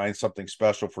design something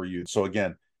special for you. So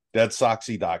again,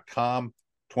 deadsoxy.com,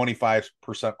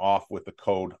 25% off with the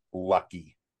code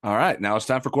LUCKY. All right, now it's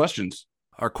time for questions.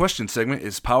 Our question segment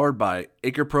is powered by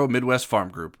Acre Pro Midwest Farm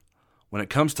Group. When it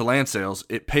comes to land sales,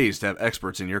 it pays to have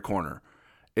experts in your corner.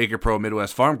 Acre Pro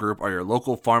Midwest Farm Group are your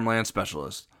local farmland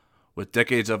specialists. With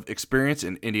decades of experience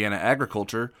in Indiana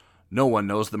agriculture, no one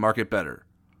knows the market better.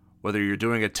 Whether you're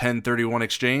doing a 1031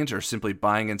 exchange or simply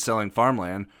buying and selling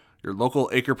farmland, your local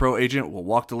Acre Pro agent will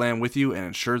walk the land with you and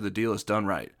ensure the deal is done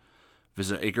right.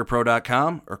 Visit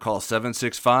acrepro.com or call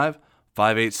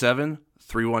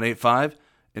 765-587-3185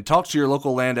 and talk to your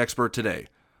local land expert today.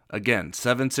 Again,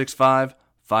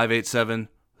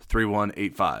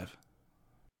 765-587-3185.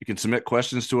 You can submit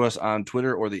questions to us on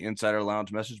Twitter or the Insider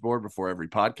Lounge message board before every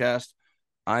podcast.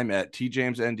 I'm at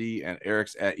TJamesND and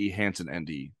Eric's at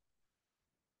EHansenND.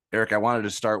 Eric, I wanted to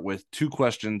start with two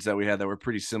questions that we had that were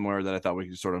pretty similar that I thought we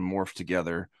could sort of morph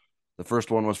together. The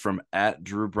first one was from at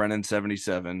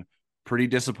DrewBrennan77. Pretty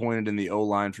disappointed in the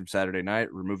O-line from Saturday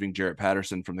night, removing Jarrett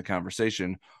Patterson from the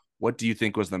conversation. What do you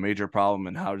think was the major problem,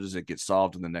 and how does it get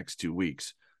solved in the next 2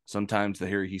 weeks? Sometimes the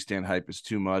Harry Hiestand hype is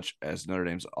too much, as Notre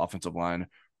Dame's offensive line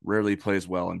rarely plays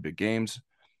well in big games.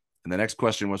 And the next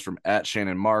question was from at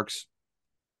Shannon Marks.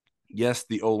 Yes,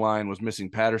 the O-line was missing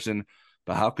Patterson,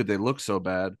 but how could they look so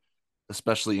bad,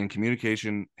 especially in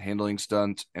communication, handling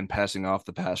stunts, and passing off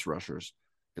the pass rushers?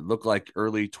 It looked like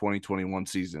early 2021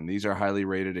 season. These are highly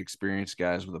rated, experienced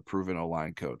guys with a proven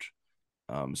O-line coach.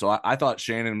 So I thought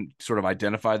Shannon sort of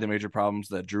identified the major problems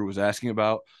that Drew was asking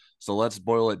about. So let's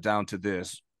boil it down to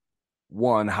this.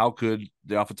 One, how could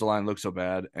the offensive line look so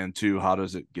bad? And two, how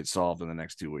does it get solved in the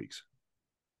next 2 weeks?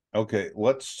 Okay,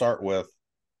 let's start with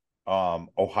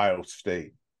Ohio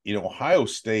State. Ohio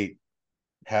State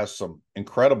has some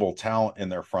incredible talent in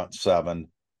their front seven,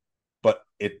 but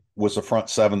it was a front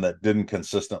seven that didn't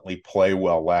consistently play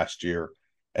well last year.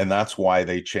 And that's why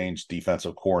they changed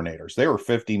defensive coordinators. They were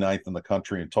 59th in the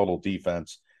country in total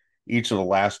defense each of the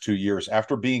last 2 years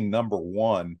after being number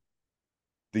one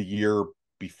the year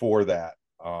before that.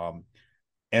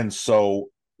 And so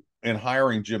in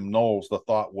hiring Jim Knowles, the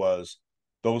thought was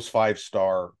those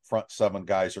 5-star front seven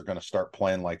guys are going to start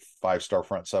playing like 5-star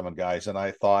front seven guys. And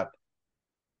I thought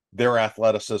their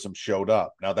athleticism showed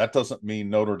up. Now, that doesn't mean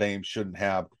Notre Dame shouldn't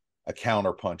have a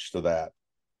counterpunch to that.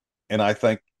 And I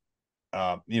think,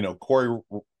 Corey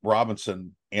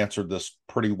Robinson answered this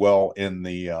pretty well in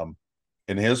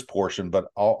in his portion, but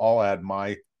I'll add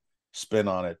my spin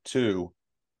on it too.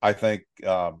 I think,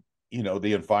 the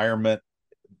environment,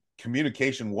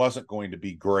 communication wasn't going to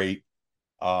be great.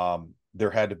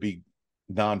 There had to be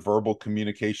nonverbal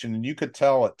communication, and you could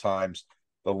tell at times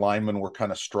the linemen were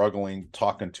kind of struggling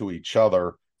talking to each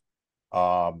other.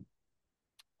 I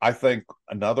think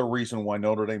another reason why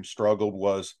Notre Dame struggled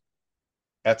was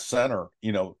at center.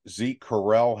 Zeke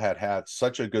Correll had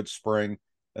such a good spring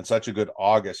and such a good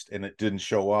August, and it didn't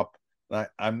show up.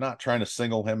 I'm not trying to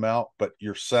single him out, but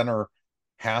your center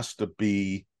has to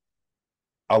be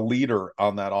a leader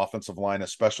on that offensive line,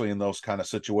 especially in those kind of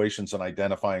situations and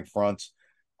identifying fronts.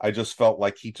 I just felt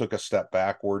like he took a step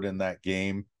backward in that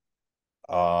game.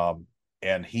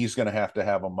 And he's going to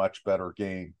have a much better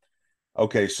game.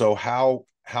 Okay, so how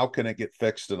can it get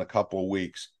fixed in a couple of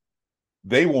weeks?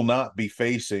 They will not be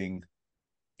facing,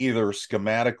 either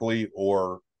schematically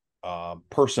or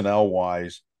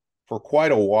personnel-wise, for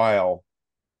quite a while,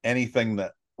 anything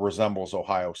that resembles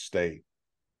Ohio State.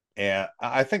 And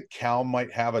I think Cal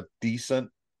might have a decent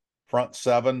front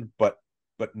seven, but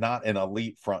not an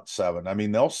elite front seven. I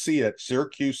mean, they'll see it.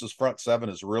 Syracuse's front seven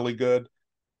is really good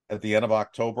at the end of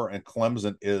October, and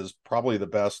Clemson is probably the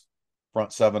best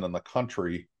front seven in the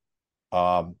country.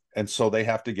 And so they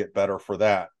have to get better for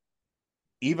that.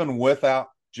 Even without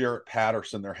Jarrett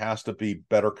Patterson, there has to be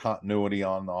better continuity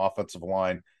on the offensive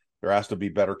line. There has to be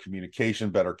better communication,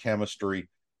 better chemistry.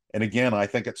 And again, I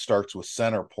think it starts with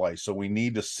center play. So we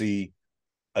need to see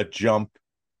a jump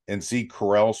in Zeke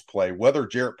Correll's play, whether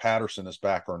Jarrett Patterson is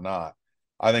back or not.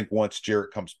 I think once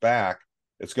Jarrett comes back,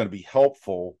 it's going to be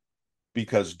helpful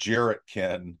because Jarrett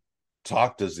can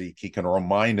talk to Zeke. He can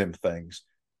remind him things,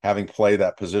 having played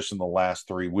that position the last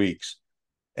 3 weeks.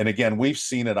 And again, we've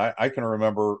seen it. I can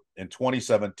remember in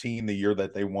 2017, the year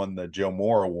that they won the Joe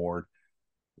Moore Award,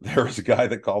 there was a guy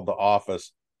that called the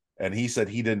office, and he said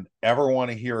he didn't ever want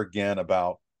to hear again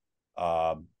about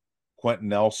Quentin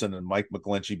Nelson and Mike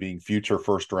McGlinchey being future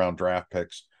first-round draft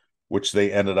picks, which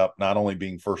they ended up not only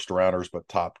being first-rounders but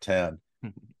top 10.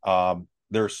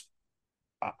 There's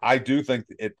I do think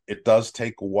it does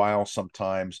take a while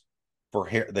sometimes for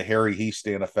the Harry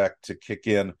Hiestand effect to kick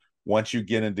in once you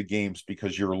get into games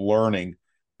because you're learning.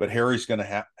 But Harry's going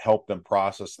to help them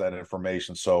process that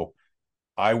information. So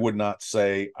I would not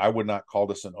call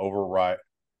this an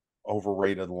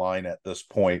overrated line at this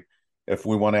point. If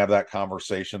we want to have that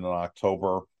conversation in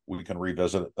October, we can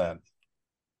revisit it then.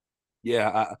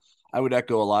 Yeah, I would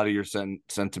echo a lot of your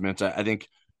sentiments. I think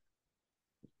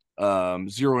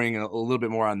zeroing a little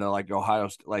bit more on the like Ohio,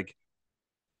 like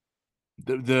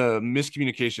the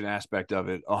miscommunication aspect of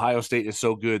it. Ohio State is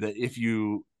so good that if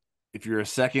you're a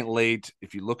second late,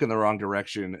 if you look in the wrong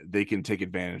direction, they can take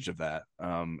advantage of that.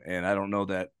 And I don't know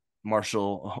that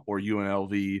Marshall or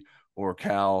UNLV or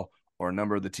Cal or a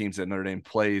number of the teams that Notre Dame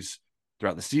plays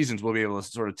throughout the seasons will be able to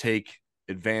sort of take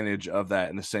advantage of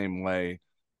that in the same way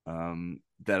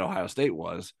that Ohio State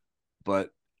was. But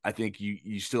I think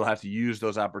you still have to use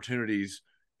those opportunities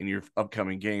in your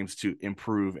upcoming games to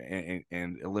improve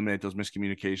and eliminate those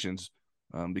miscommunications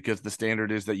because the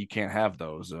standard is that you can't have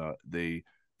those.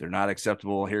 They're not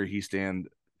acceptable. Harry Hiestand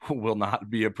will not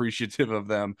be appreciative of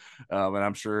them. And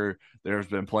I'm sure there's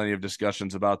been plenty of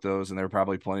discussions about those, and there are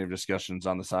probably plenty of discussions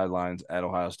on the sidelines at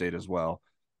Ohio State as well.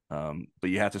 But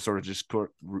you have to sort of just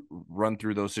run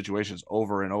through those situations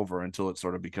over and over until it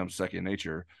sort of becomes second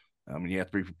nature. And you have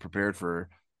to be prepared for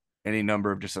any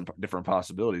number of different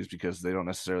possibilities because they don't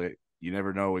necessarily, you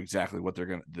never know exactly what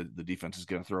the defense is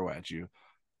going to throw at you.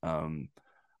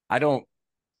 I don't,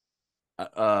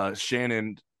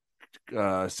 Shannon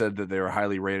said that they were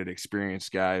highly rated,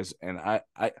 experienced guys. And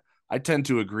I tend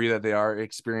to agree that they are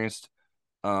experienced.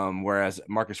 Whereas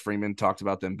Marcus Freeman talked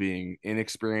about them being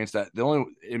inexperienced. That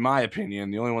in my opinion,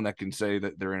 the only one that can say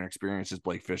that they're inexperienced is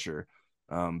Blake Fisher,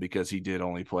 because he did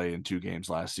only play in 2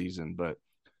 games last season. But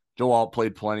Joe Alt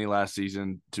played plenty last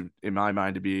season in my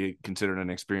mind, to be considered an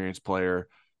experienced player.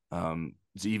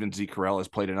 Even Zeke Correll has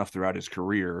played enough throughout his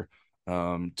career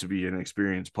to be an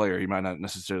experienced player. He might not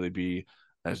necessarily be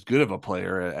as good of a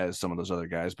player as some of those other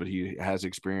guys, but he has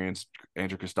experience.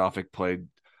 Andrew Kostovic played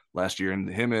last year, and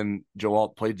him and Joe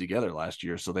Alt played together last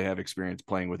year, so they have experience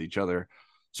playing with each other.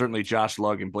 Certainly Josh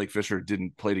Lugg and Blake Fisher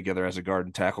didn't play together as a guard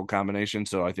and tackle combination,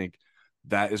 so I think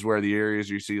that is where the areas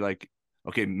you see, like,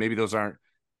 okay, maybe those aren't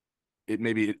it.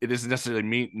 Maybe it doesn't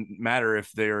necessarily matter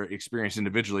if they're experienced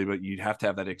individually, but you'd have to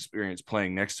have that experience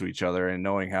playing next to each other and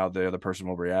knowing how the other person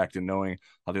will react and knowing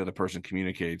how the other person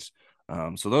communicates.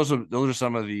 So those are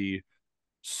some of the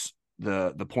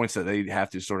points that they have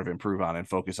to sort of improve on and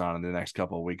focus on in the next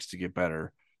couple of weeks to get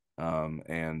better.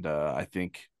 I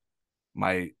think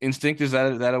my instinct is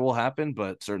that it will happen,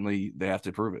 but certainly they have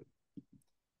to prove it.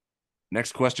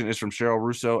 Next question is from Cheryl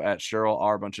Russo at Cheryl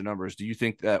R. Bunch of Numbers. Do you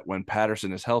think that when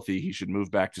Patterson is healthy, he should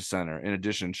move back to center? In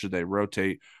addition, should they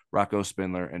rotate Rocco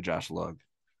Spindler and Josh Lugg?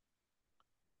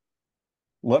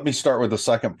 Let me start with the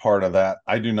second part of that.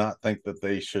 I do not think that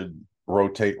they should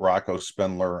rotate Rocco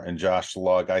Spindler and Josh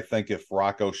Lugg. I think if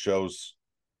Rocco shows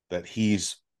that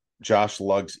he's Josh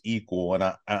Lugg's equal,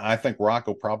 and I think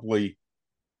Rocco probably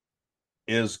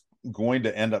is going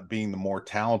to end up being the more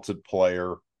talented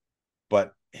player,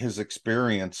 but his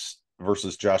experience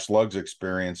versus Josh Lugg's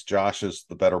experience, Josh is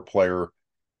the better player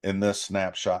in this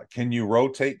snapshot. Can you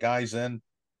rotate guys in?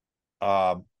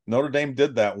 Notre Dame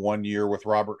did that one year with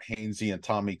Robert Hainsey and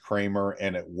Tommy Kramer,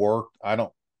 and it worked.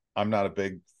 I'm not a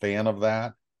big fan of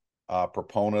that,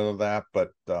 proponent of that,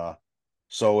 but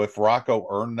so if Rocco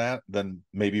earned that, then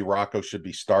maybe Rocco should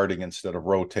be starting instead of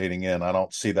rotating in. I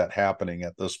don't see that happening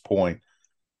at this point.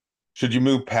 Should you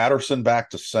move Patterson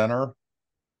back to center?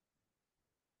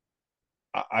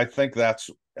 I think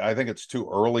it's too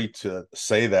early to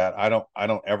say that. I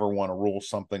don't ever want to rule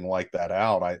something like that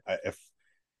out.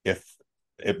 If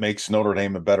it makes Notre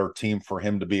Dame a better team for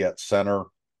him to be at center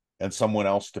and someone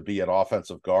else to be at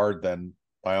offensive guard, then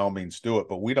by all means do it.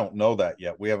 But we don't know that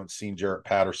yet. We haven't seen Jarrett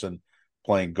Patterson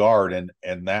playing guard, and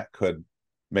that could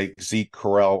make Zeke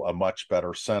Correll a much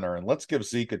better center. And let's give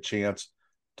Zeke a chance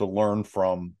to learn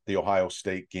from the Ohio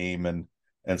State game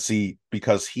and see,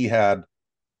 because he had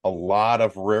a lot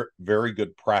of very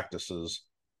good practices,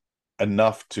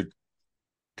 enough to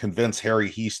convince Harry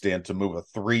Hiestand to move a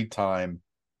 3-time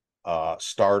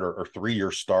starter or 3-year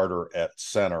starter at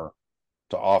center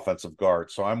to offensive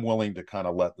guard. So I'm willing to kind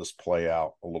of let this play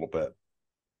out a little bit.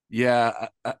 Yeah,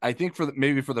 I think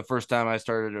maybe for the first time I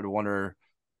started to wonder,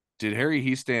 did Harry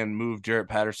Hiestand move Jarrett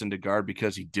Patterson to guard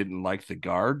because he didn't like the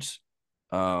guards?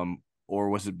 Or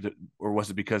was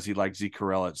it because he liked Zeke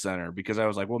Correll at center? Because I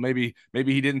was like, well, maybe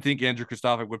he didn't think Andrew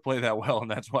Kostovic would play that well,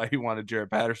 and that's why he wanted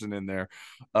Jarrett Patterson in there.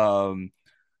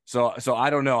 So I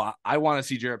don't know. I want to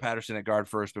see Jarrett Patterson at guard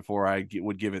first before I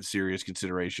would give it serious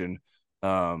consideration,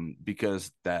 because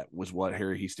that was what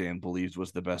Harry Hiestand believes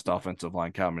was the best offensive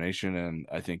line combination, and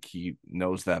I think he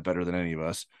knows that better than any of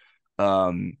us.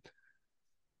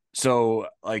 So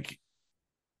like,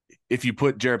 if you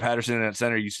put Jarrett Patterson in at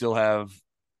center, you still have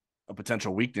a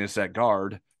potential weakness at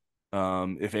guard.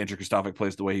 If Andrew Kristofic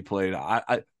plays the way he played,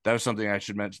 I that was something I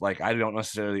should mention. Like, I don't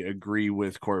necessarily agree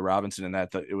with Corey Robinson in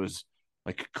that it was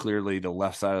like clearly the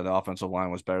left side of the offensive line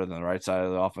was better than the right side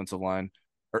of the offensive line.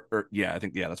 I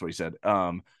think that's what he said.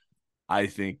 I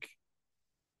think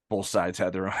both sides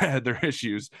had their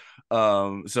issues.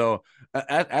 So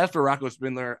as for Rocco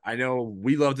Spindler, I know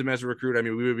we loved him as a recruit. I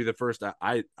mean, we would be the first.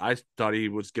 I thought he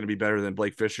was going to be better than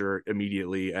Blake Fisher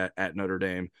immediately at Notre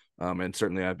Dame, and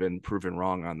certainly I've been proven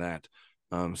wrong on that.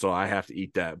 So I have to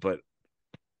eat that. But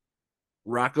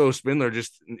Rocco Spindler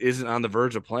just isn't on the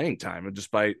verge of playing time. And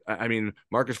despite, I mean,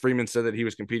 Marcus Freeman said that he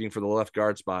was competing for the left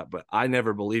guard spot, but I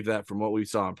never believed that from what we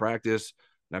saw in practice.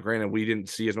 Now, granted, we didn't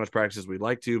see as much practice as we'd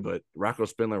like to, but Rocco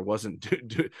Spindler wasn't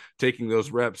taking those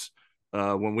reps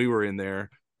when we were in there.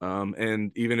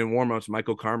 And even in warmups,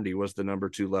 Michael Carmody was the number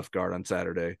 2 left guard on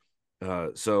Saturday.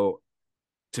 So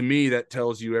to me, that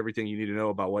tells you everything you need to know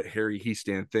about what Harry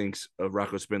Hiestand thinks of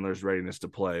Rocco Spindler's readiness to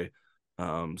play.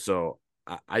 So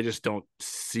I just don't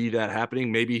see that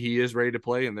happening. Maybe he is ready to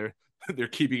play and they're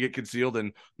keeping it concealed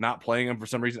and not playing him for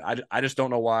some reason. I just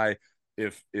don't know why.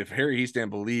 If Harry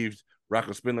Hiestand believed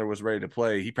Rocco Spindler was ready to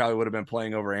play, he probably would have been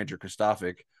playing over Andrew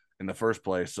Kristofic in the first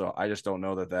place. So I just don't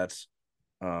know that that's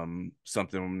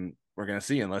something we're going to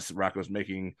see unless Rocco's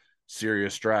making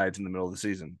serious strides in the middle of the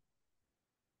season.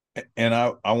 And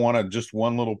I want to just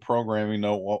one little programming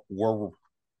note. We're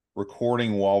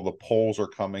recording while the polls are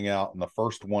coming out, and the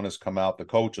first one has come out, the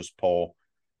coaches poll.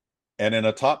 And in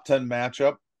a top 10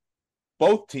 matchup,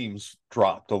 both teams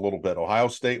dropped a little bit. Ohio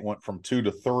State went from 2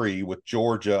 to 3 with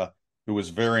Georgia, who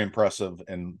was very impressive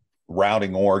in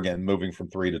routing Oregon, moving from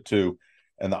 3 to 2,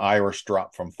 and the Irish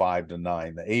dropped from 5 to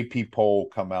 9. The AP poll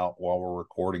come out while we're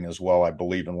recording as well, I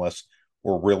believe, unless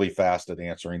we're really fast at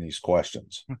answering these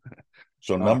questions.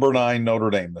 So number 9, Notre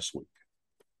Dame this week.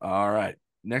 All right.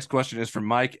 Next question is from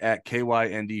Mike at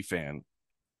KYND fan.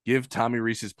 Give Tommy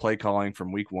Rees's play calling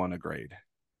from week 1 a grade.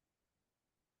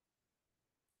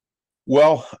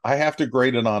 Well, I have to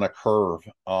grade it on a curve.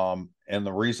 And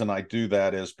the reason I do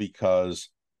that is because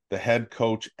the head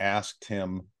coach asked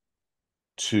him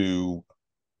to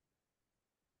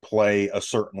play a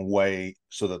certain way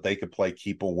so that they could play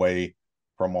keep away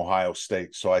from Ohio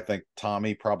State. So I think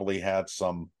Tommy probably had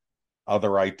some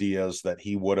other ideas that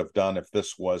he would have done if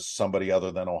this was somebody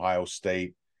other than Ohio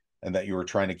State and that you were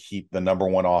trying to keep the number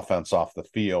 1 offense off the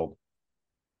field.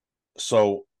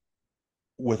 So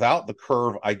without the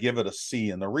curve, I give it a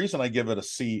C. And the reason I give it a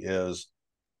C is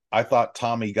I thought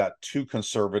Tommy got too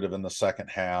conservative in the second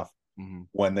half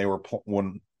when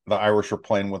the Irish were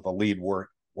playing with a lead, where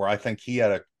I think he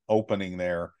had an opening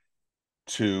there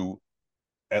to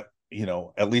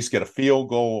at least get a field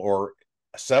goal, or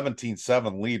a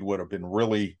 17-7 lead would have been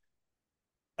really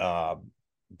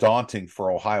daunting for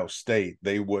Ohio State.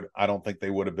 I don't think they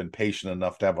would have been patient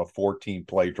enough to have a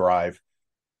 14-play drive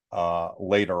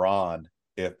later on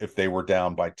if they were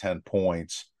down by 10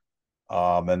 points.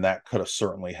 And that could have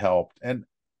certainly helped. And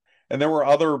there were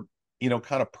other,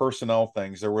 kind of personnel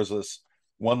things. There was this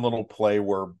one little play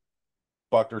where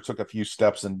Buckner took a few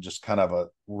steps and just kind of a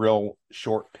real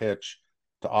short pitch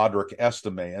to Audric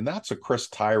Estime. And that's a Chris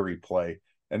Tyree play.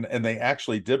 And they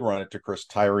actually did run it to Chris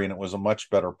Tyree, and it was a much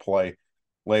better play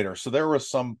later. So there was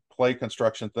some play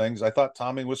construction things. I thought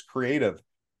Tommy was creative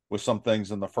with some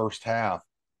things in the first half.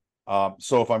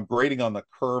 So if I'm grading on the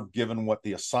curve, given what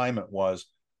the assignment was,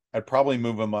 I'd probably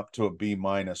move him up to a B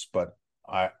minus. But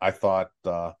I thought,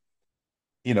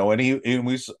 and he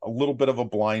was a little bit of a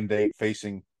blind date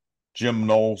facing Jim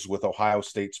Knowles with Ohio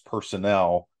State's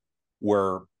personnel,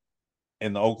 where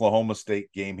in the Oklahoma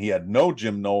State game, he had no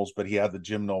Jim Knowles, but he had the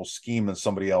Jim Knowles scheme and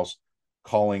somebody else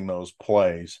calling those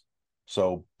plays.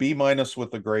 So B minus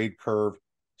with the grade curve,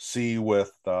 C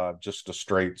with just a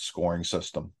straight scoring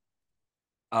system.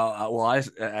 Well, I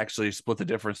actually split the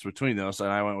difference between those, and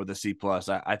I went with a C plus.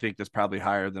 I think that's probably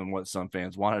higher than what some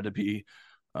fans wanted to be,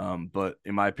 but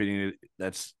in my opinion,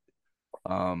 that's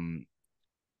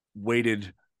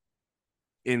weighted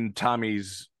in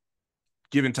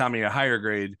giving Tommy a higher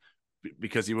grade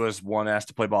because he was, one, asked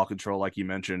to play ball control, like you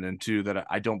mentioned, and two, that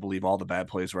I don't believe all the bad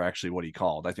plays were actually what he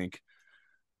called. I think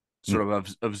sort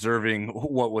of observing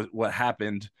what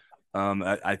happened.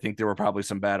 I think there were probably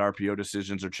some bad RPO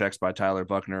decisions or checks by Tyler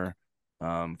Buckner.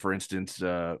 For instance,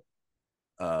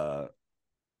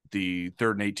 the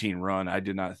 3rd and 18 run, I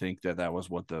did not think that was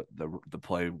what the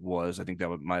play was. I think that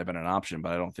might have been an option,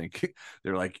 but I don't think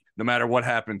they're like, no matter what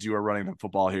happens, you are running the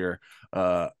football here.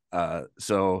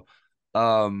 So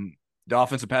the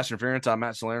offensive pass interference on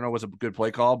Matt Salerno was a good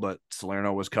play call, but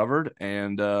Salerno was covered,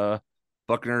 and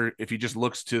Buckner, if he just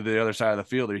looks to the other side of the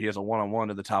field, he has a one-on-one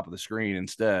to the top of the screen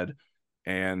instead,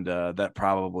 and that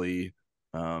probably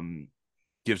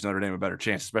gives Notre Dame a better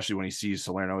chance, especially when he sees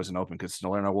Salerno isn't open, because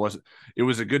Salerno it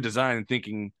was a good design,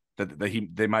 thinking that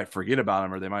they might forget about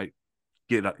him, or they might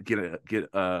get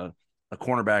a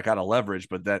cornerback out of leverage,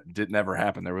 but that did never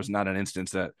happen. There was not an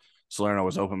instance that Salerno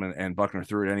was open and Buckner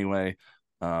threw it anyway.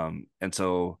 And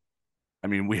so, I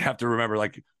mean, we have to remember,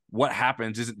 like, what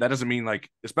happens is that doesn't mean, like,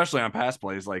 especially on pass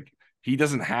plays, like, he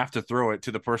doesn't have to throw it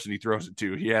to the person he throws it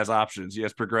to. He has options, he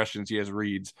has progressions, he has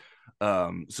reads.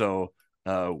 So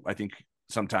I think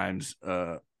sometimes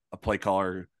a play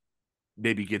caller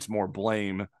maybe gets more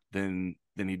blame than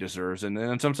he deserves, and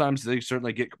then sometimes they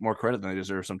certainly get more credit than they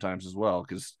deserve sometimes as well,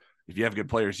 because if you have good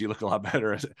players, you look a lot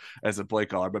better as a play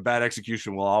caller, but bad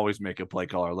execution will always make a play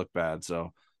caller look bad.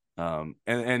 So and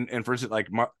for instance, like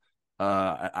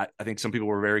I think some people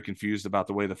were very confused about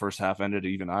the way the first half ended.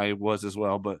 Even I was as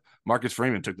well, but Marcus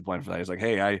Freeman took the blame for that. He's like,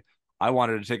 hey, I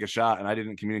wanted to take a shot and I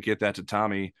didn't communicate that to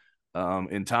Tommy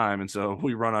in time, and so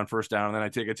we run on first down, and then I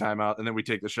take a timeout, and then we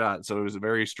take the shot. So it was a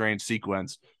very strange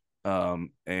sequence, and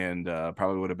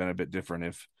probably would have been a bit different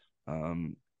if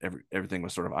everything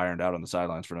was sort of ironed out on the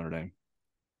sidelines for Notre Dame.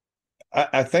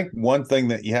 I think one thing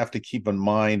that you have to keep in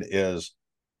mind is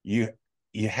you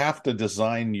have to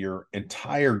design your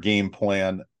entire game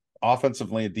plan,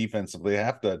 offensively and defensively. They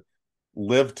have to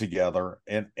live together,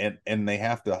 and they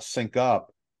have to sync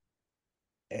up.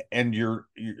 And you're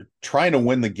trying to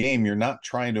win the game. You're not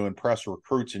trying to impress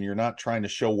recruits, and you're not trying to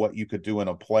show what you could do in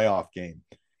a playoff game.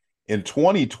 In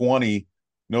 2020,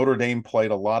 Notre Dame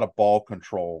played a lot of ball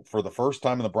control. For the first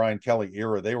time in the Brian Kelly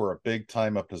era, they were a big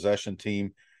time of possession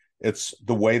team. It's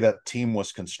the way that team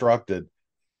was constructed.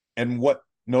 And what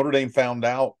Notre Dame found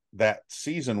out that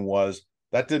season was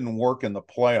that didn't work in the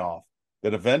playoff,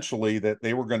 that eventually that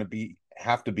they were going to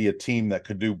have to be a team that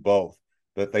could do both,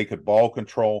 that they could ball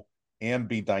control and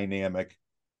be dynamic,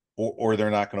 or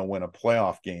they're not going to win a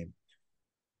playoff game.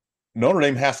 Notre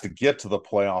Dame has to get to the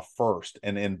playoff first.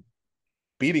 And in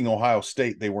beating Ohio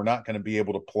State, they were not going to be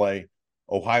able to play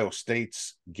Ohio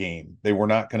State's game. They were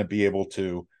not going to be able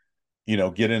to,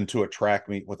 get into a track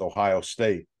meet with Ohio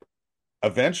State.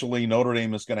 Eventually, Notre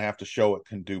Dame is going to have to show it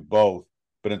can do both.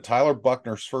 But in Tyler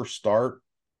Buckner's first start,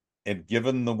 and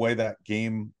given the way that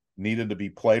game needed to be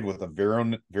played with a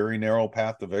very, very narrow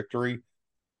path to victory,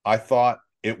 I thought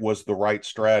it was the right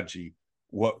strategy.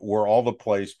 Were all the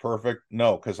plays perfect?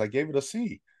 No, because I gave it a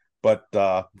C. But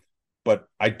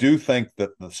I do think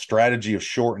that the strategy of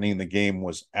shortening the game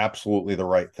was absolutely the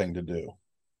right thing to do.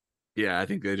 Yeah, I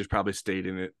think they just probably stayed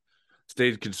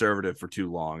conservative for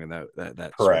too long, and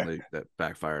that certainly that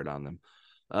backfired on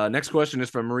them. Next question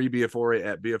is from Marie Biafore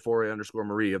at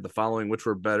Biafore_Marie. Of the following, which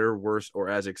were better, worse, or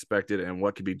as expected, and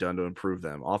what could be done to improve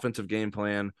them? Offensive game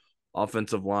plan,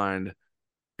 offensive line,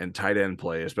 and tight end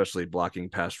play, especially blocking,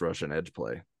 pass rush, and edge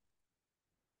play.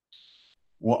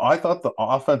 Well, I thought the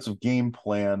offensive game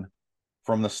plan,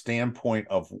 from the standpoint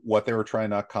of what they were trying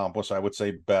to accomplish, I would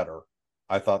say better.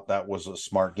 I thought that was a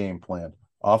smart game plan.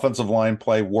 Offensive line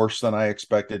play, worse than I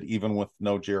expected, even with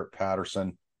no Jarrett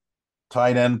Patterson.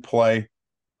 Tight end play,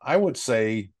 I would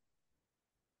say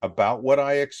about what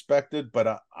I expected,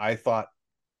 but I thought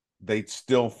they'd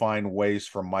still find ways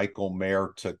for Michael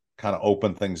Mayer to kind of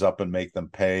open things up and make them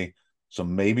pay. So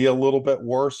maybe a little bit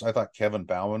worse. I thought Kevin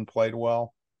Bauman played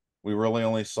well. We really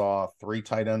only saw 3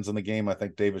 tight ends in the game. I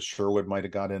think David Sherwood might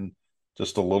have got in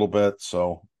just a little bit.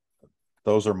 So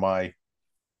those are my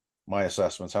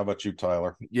assessments. How about you,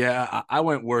 Tyler? Yeah, I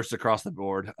went worse across the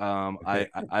board. I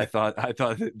thought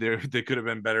they could have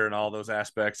been better in all those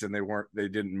aspects, and they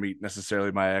didn't meet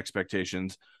necessarily my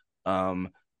expectations.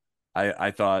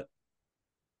 I thought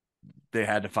they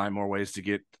had to find more ways to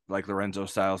get, like, Lorenzo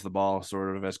Styles the ball,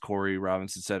 sort of, as Corey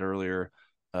Robinson said earlier.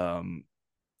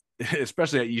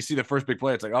 Especially, you see the first big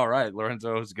play, it's like, all right,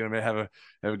 Lorenzo is going to have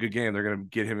a good game. They're going to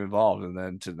get him involved, and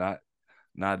then to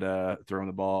not throw him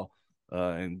the ball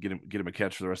and get him a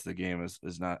catch for the rest of the game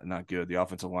is not good. The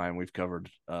offensive line, we've covered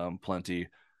plenty.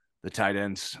 The tight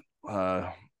ends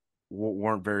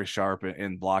weren't very sharp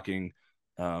in blocking.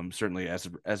 Certainly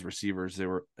as receivers, they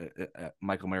were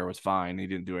Michael Mayer was fine. He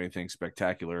didn't do anything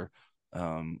spectacular.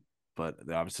 But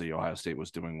obviously Ohio State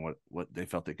was doing what they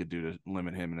felt they could do to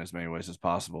limit him in as many ways as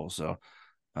possible. So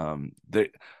the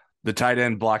tight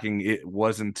end blocking, it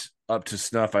wasn't up to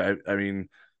snuff. I mean,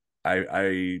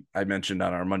 I mentioned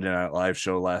on our Monday Night Live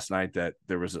show last night that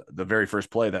there was the very first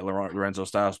play that Lorenzo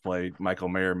Styles played. Michael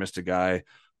Mayer missed a guy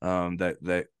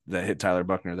that hit Tyler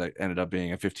Buckner that ended up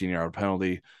being a 15-yard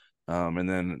penalty. And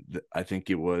then I think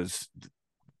it was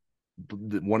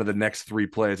one of the next three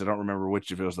plays. I don't remember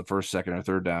which, if it was the first, second, or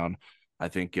third down. I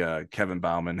think Kevin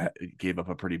Bauman gave up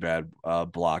a pretty bad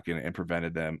block and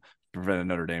prevented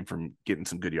Notre Dame from getting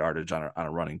some good yardage on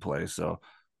a running play. So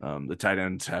the tight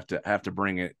ends have to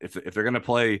bring it if they're going to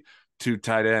play two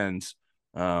tight ends.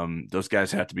 Those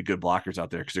guys have to be good blockers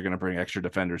out there because they're going to bring extra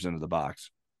defenders into the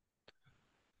box.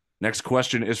 Next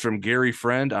question is from Gary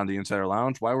Friend on the Insider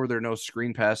Lounge. Why were there no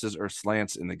screen passes or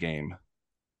slants in the game?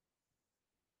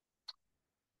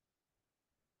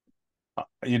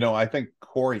 I think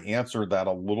Corey answered that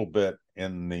a little bit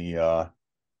in the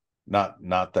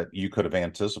not that you could have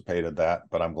anticipated that,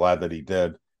 but I'm glad that he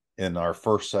did in our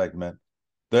first segment.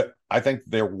 That I think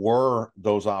there were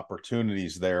those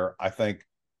opportunities there. I think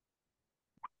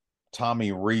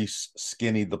Tommy Rees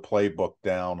skinnied the playbook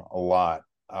down a lot.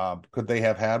 Could they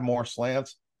have had more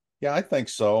slants? Yeah, I think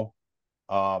so.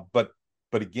 But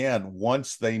again,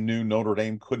 once they knew Notre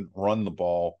Dame couldn't run the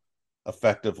ball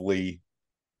effectively,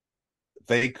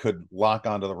 they could lock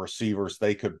onto the receivers.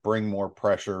 They could bring more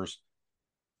pressures.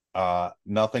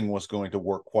 Nothing was going to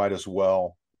work quite as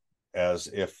well as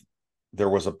if there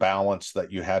was a balance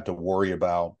that you had to worry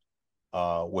about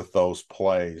with those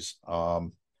plays.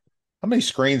 How many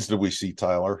screens did we see,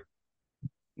 Tyler?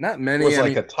 Not many. It was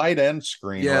like a tight end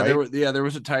screen, yeah, right? there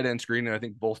was a tight end screen, and I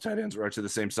think both tight ends were actually the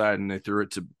same side, and they threw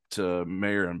it to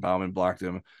Mayer, and Bauman blocked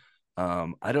him.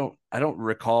 I don't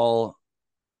recall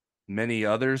many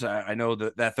others. I know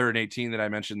that third and 18 that I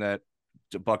mentioned that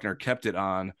Buckner kept it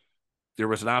on. There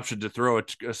was an option to throw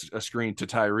a screen to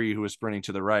Tyree, who was sprinting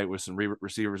to the right with some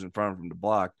receivers in front of him to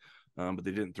block, but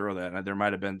they didn't throw that. And there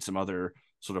might have been some other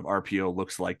sort of RPO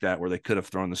looks like that where they could have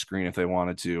thrown the screen if they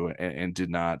wanted to and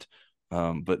did not.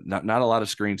 But not a lot of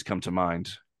screens come to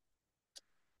mind.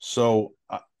 So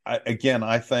I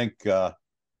think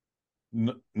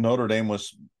Notre Dame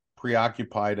was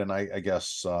preoccupied, and I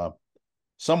guess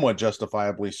somewhat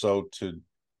justifiably so, to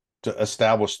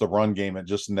establish the run game. It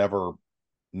just never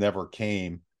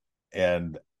came.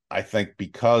 And I think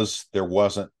because there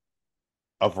wasn't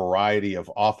a variety of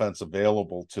offense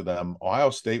available to them, Ohio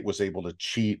State was able to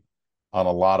cheat on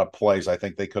a lot of plays. I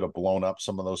think they could have blown up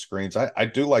some of those screens. I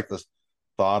do like the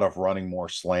thought of running more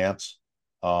slants.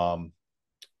 And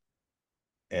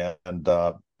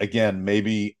again,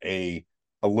 maybe a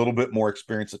little bit more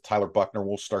experience at Tyler Buckner,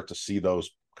 we'll start to see those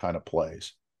kind of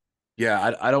plays.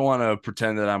 Yeah, I don't want to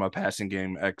pretend that I'm a passing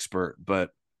game expert, but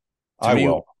I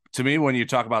will. To me, when you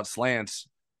talk about slants,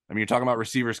 I mean, you're talking about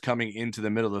receivers coming into the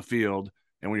middle of the field,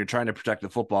 and when you're trying to protect the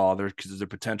football, there's a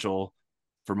potential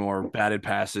for more batted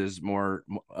passes, more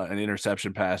an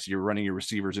interception pass. You're running your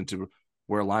receivers into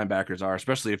where linebackers are,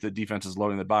 especially if the defense is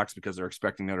loading the box because they're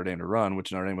expecting Notre Dame to run,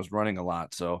 which Notre Dame was running a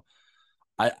lot. So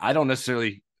I don't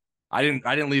necessarily I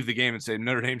didn't leave the game and say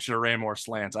Notre Dame should have ran more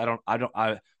slants.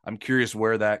 I'm curious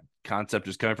where that concept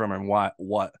is coming from and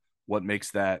what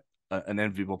makes that an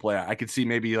enviable play. I could see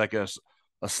maybe like a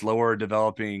slower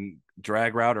developing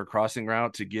drag route or crossing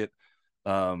route to get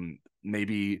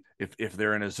maybe if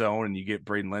they're in a zone and you get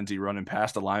Braden Lindsey running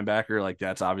past a linebacker, like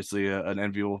that's obviously an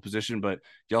enviable position, but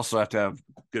you also have to have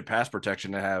good pass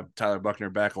protection to have Tyler Buckner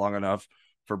back long enough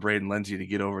for Braden Lindsey to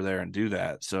get over there and do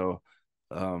that. So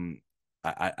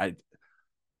I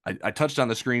touched on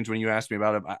the screens when you asked me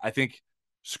about it. I think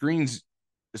screens,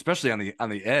 especially on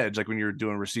the edge, like when you're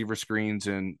doing receiver screens,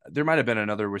 and there might have been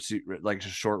another like a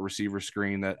short receiver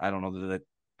screen that I don't know that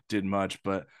did much,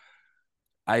 but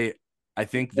I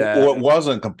think that it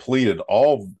wasn't completed.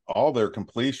 All their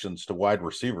completions to wide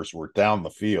receivers were down the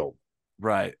field.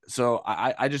 Right. So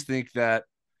I just think that,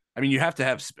 I mean, you have to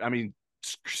have, I mean,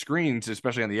 screens,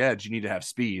 especially on the edge, you need to have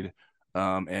speed.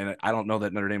 And I don't know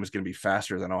that Notre Dame is going to be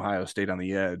faster than Ohio State on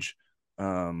the edge.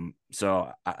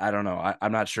 So I don't know.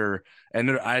 I'm not sure. And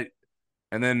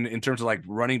then in terms of like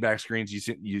running back screens,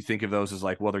 you think of those as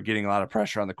like, well, they're getting a lot of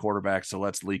pressure on the quarterback, so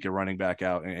let's leak a running back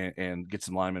out and get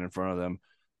some linemen in front of them.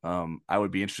 I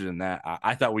would be interested in that.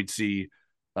 I thought we'd see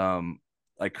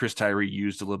like Chris Tyree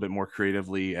used a little bit more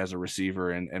creatively as a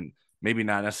receiver, and maybe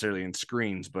not necessarily in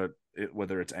screens, but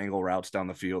whether it's angle routes down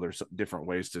the field or different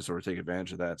ways to sort of take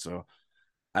advantage of that. So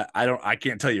I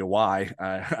can't tell you why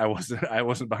I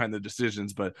wasn't behind the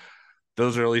decisions, but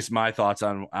those are at least my thoughts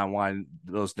on why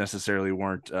those necessarily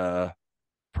weren't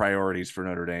priorities for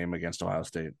Notre Dame against Ohio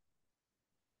State.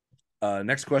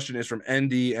 Next question is from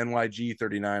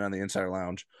NDNYG39 on the Insider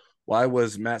Lounge. Why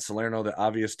was Matt Salerno the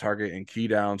obvious target in key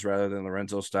downs rather than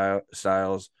Lorenzo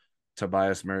Styles?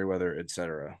 Tobias Merriweather,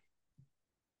 etc.?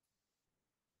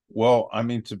 Well, I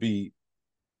mean, to be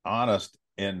honest,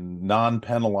 in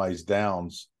non-penalized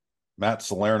downs, Matt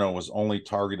Salerno was only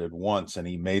targeted once, and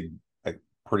he made a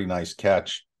pretty nice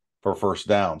catch for first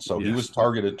down. So he was Yes.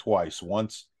 targeted twice.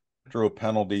 Once drew a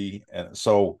penalty, and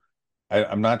so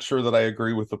I'm not sure that I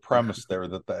agree with the premise there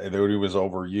that he was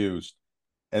overused.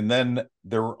 And then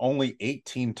there were only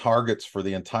 18 targets for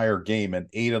the entire game, and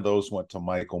 8 of those went to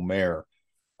Michael Mayer.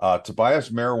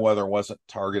 Tobias Merriweather wasn't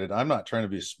targeted. I'm not trying to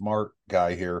be a smart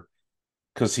guy here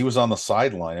because he was on the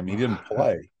sideline. I mean, he didn't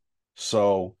play.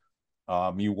 So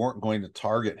you weren't going to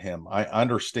target him. I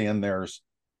understand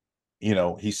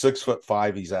he's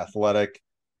 6'5", he's athletic,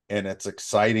 and it's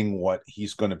exciting what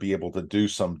he's going to be able to do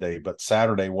someday. But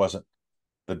Saturday wasn't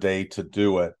the day to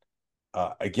do it.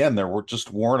 Again,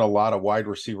 weren't a lot of wide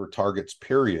receiver targets,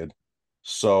 period.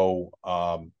 So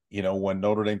when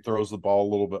Notre Dame throws the ball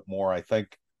a little bit more, I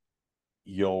think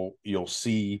you'll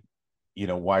see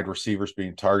wide receivers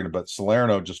being targeted. But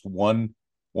Salerno just one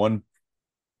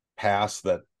pass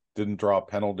that didn't draw a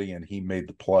penalty, and he made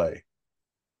the play.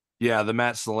 Yeah, the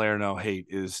Matt Salerno hate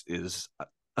is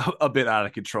a bit out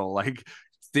of control. Like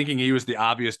thinking he was the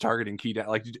obvious targeting key down.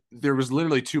 Like there was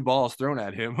literally 2 balls thrown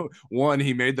at him. One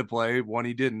he made the play, one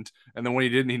he didn't, and then when he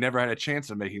didn't, he never had a chance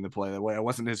of making the play. That way, it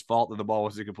wasn't his fault that the ball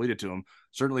wasn't completed to him.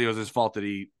 Certainly, it was his fault that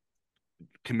he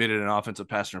committed an offensive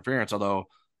pass interference. Although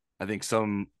I think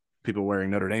some people wearing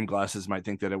Notre Dame glasses might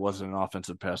think that it wasn't an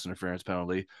offensive pass interference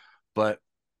penalty, but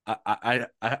I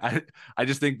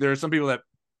just think there are some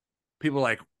people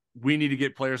like we need to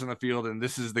get players on the field, and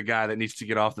this is the guy that needs to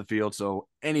get off the field. So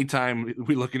anytime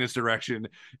we look in his direction,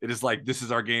 it is like this is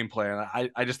our game plan.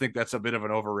 I just think that's a bit of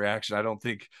an overreaction. I don't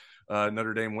think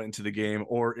Notre Dame went into the game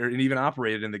or even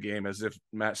operated in the game as if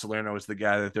Matt Salerno is the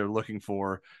guy that they're looking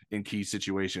for in key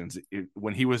situations.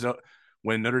 When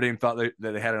Notre Dame thought that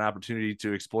they had an opportunity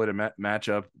to exploit a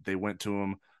matchup, they went to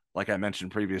him. Like I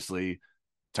mentioned previously,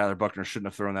 Tyler Buchner shouldn't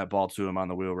have thrown that ball to him on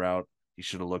the wheel route. He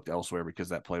should have looked elsewhere because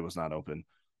that play was not open.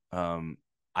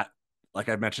 I like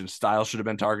I mentioned, Styles should have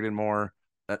been targeted more.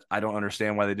 That I don't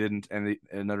understand why they didn't, and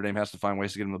Notre Dame has to find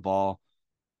ways to get him the ball.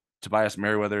 Tobias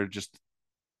Merriweather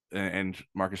and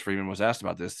Marcus Freeman was asked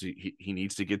about this. He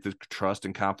needs to get the trust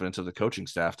and confidence of the coaching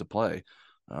staff to play,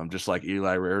 just like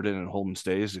Eli Raridan and Holden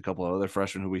Stays, a couple of other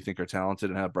freshmen who we think are talented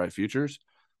and have bright futures.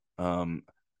 I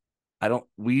don't.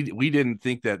 We didn't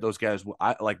think that those guys.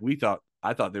 I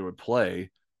thought they would play.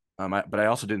 But I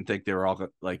also didn't think they were all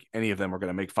like any of them were going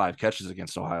to make 5 catches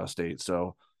against Ohio State.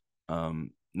 So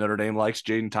Notre Dame likes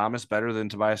Jaden Thomas better than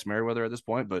Tobias Merriweather at this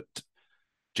point, but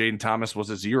Jaden Thomas was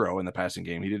a 0 in the passing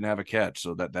game. He didn't have a catch,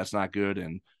 so that's not good.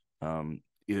 And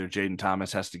either Jaden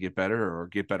Thomas has to get better or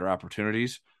get better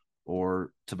opportunities,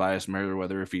 or Tobias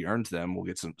Merriweather, if he earns them,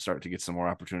 will start to get some more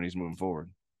opportunities moving forward.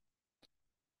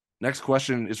 Next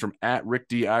question is from @Rick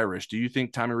D. Irish. Do you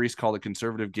think Tommy Rees called a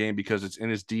conservative game because it's in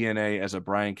his DNA as a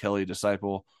Brian Kelly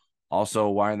disciple? Also,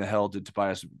 why in the hell did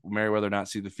Tobias Merriweather not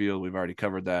see the field? We've already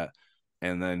covered that.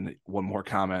 And then one more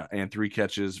comment, and 3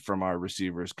 catches from our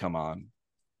receivers. Come on.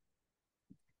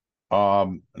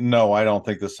 No, I don't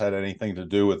think this had anything to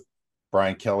do with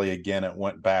Brian Kelly. Again, it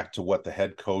went back to what the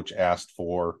head coach asked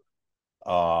for.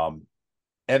 And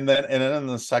then in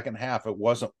the second half, it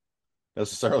wasn't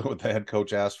necessarily what the head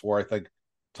coach asked for. I think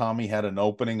Tommy had an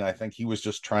opening. I think he was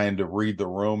just trying to read the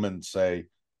room and say,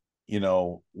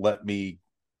 let me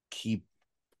keep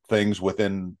things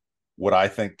within what I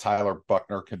think Tyler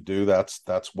Buchner can do. That's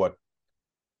what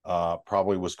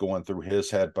probably was going through his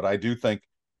head. But I do think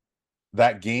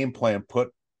that game plan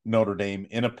put Notre Dame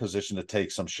in a position to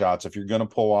take some shots. If you're going to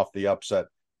pull off the upset,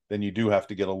 then you do have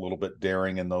to get a little bit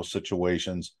daring in those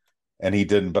situations. And he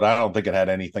didn't, but I don't think it had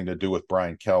anything to do with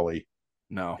Brian Kelly.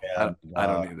 No, and, I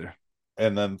don't either.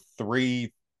 And then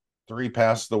three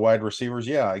passes to the wide receivers.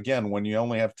 Yeah, again, when you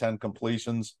only have 10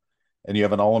 completions and you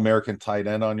have an All-American tight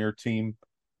end on your team,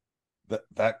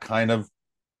 that kind of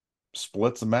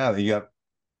splits the math. You got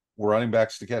running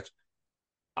backs to catch.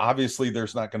 Obviously,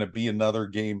 there's not going to be another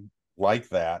game like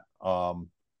that.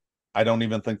 I don't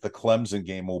even think the Clemson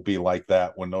game will be like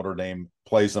that when Notre Dame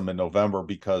plays them in November,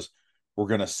 because we're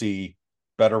going to see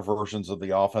better versions of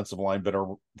the offensive line, better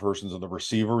versions of the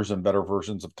receivers, and better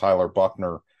versions of Tyler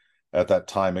Buchner at that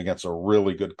time against a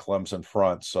really good Clemson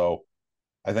front. So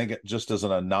I think it just is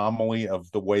an anomaly of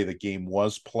the way the game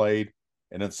was played,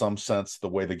 and in some sense, the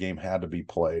way the game had to be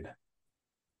played.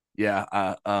 Yeah.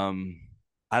 I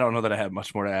don't know that I have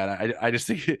much more to add. I just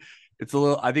think it's a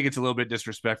little bit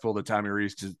disrespectful to Tommy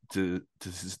Rees to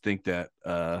think that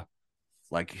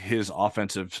like his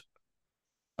offensive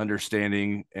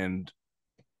understanding and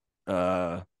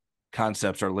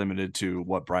concepts are limited to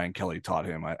what Brian Kelly taught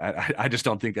him. I just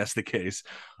don't think that's the case.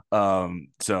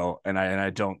 So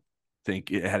I don't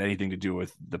think it had anything to do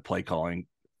with the play calling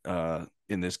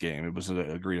in this game. It was an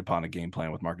agreed upon a game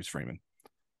plan with Marcus Freeman.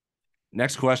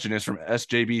 Next question is from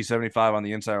SJB75 on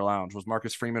the Insider Lounge. Was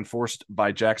Marcus Freeman forced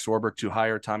by Jack Swarbrick to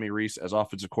hire Tommy Rees as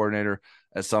offensive coordinator,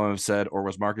 as some have said, or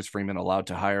was Marcus Freeman allowed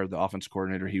to hire the offensive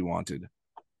coordinator he wanted?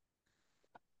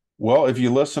 Well, if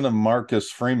you listen to Marcus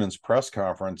Freeman's press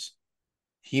conference,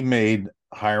 he made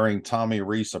hiring Tommy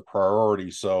Rees a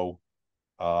priority. So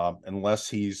unless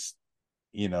he's,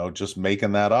 just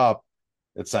making that up,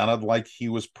 it sounded like he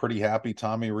was pretty happy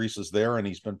Tommy Rees is there, and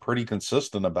he's been pretty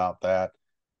consistent about that.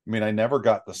 I mean, I never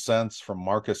got the sense from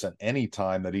Marcus at any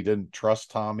time that he didn't trust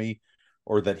Tommy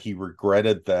or that he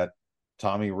regretted that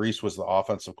Tommy Rees was the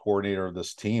offensive coordinator of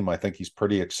this team. I think he's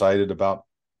pretty excited about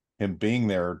him being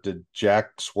there. Did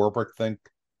Jack Swarbrick think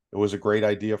it was a great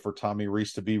idea for Tommy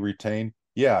Rees to be retained?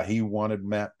 Yeah, he wanted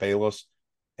Matt Balis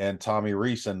and Tommy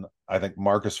Rees, and I think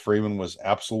Marcus Freeman was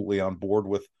absolutely on board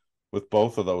with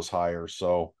both of those hires.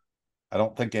 So I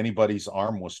don't think anybody's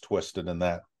arm was twisted in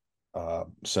that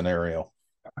scenario.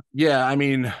 Yeah, I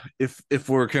mean, if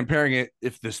we're comparing it,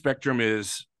 if the spectrum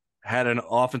is had an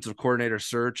offensive coordinator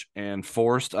search and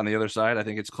forced on the other side, I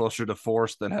think it's closer to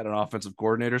forced than had an offensive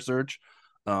coordinator search.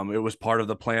 It was part of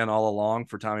the plan all along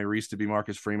for Tommy Rees to be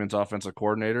Marcus Freeman's offensive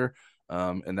coordinator,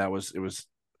 and it was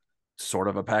sort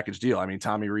of a package deal. I mean,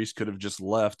 Tommy Rees could have just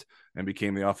left and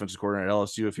became the offensive coordinator at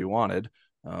LSU if he wanted,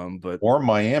 or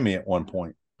Miami at one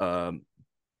point.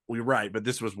 We're right, but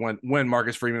this was when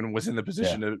Marcus Freeman was in the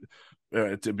position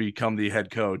to become the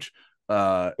head coach.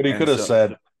 But he could have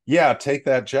said, "Yeah, take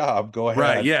that job. Go ahead."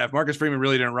 Right? Yeah. If Marcus Freeman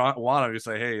really didn't want him, he'd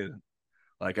say, "Hey,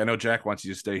 like I know Jack wants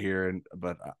you to stay here,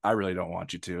 but I really don't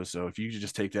want you to. So if you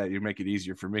just take that, you make it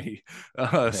easier for me."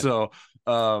 So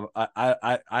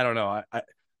I don't know.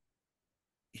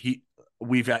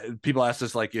 We've had people asked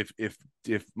us like if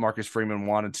Marcus Freeman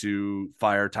wanted to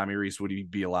fire Tommy Rees, would he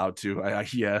be allowed to?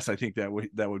 Yes, I think that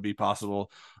would be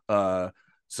possible.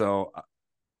 So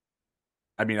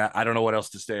I mean, I don't know what else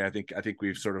to say. I think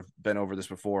we've sort of been over this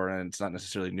before, and it's not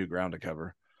necessarily new ground to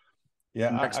cover.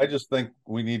 Yeah, I just think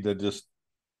we need to just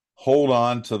hold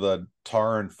on to the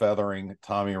tar and feathering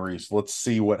Tommy Rees. Let's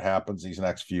see what happens these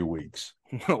next few weeks.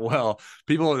 Well,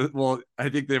 I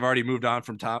think they've already moved on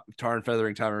from tar and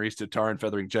feathering Tommy Rees to tar and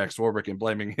feathering Jack Swarbrick and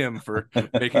blaming him for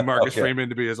making Marcus Freeman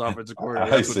to be his offensive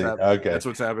coordinator. That's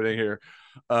what's happening here.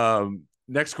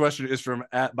 Next question is from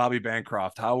 @Bobby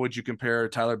Bancroft. How would you compare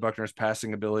Tyler Buchner's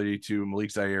passing ability to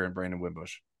Malik Zaire and Brandon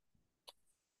Wimbush?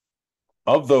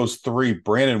 Of those three,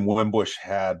 Brandon Wimbush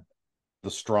had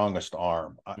the strongest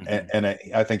arm, and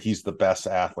I think he's the best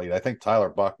athlete. I think Tyler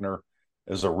Buchner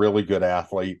is a really good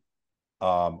athlete.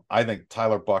 I think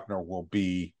Tyler Buchner will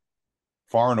be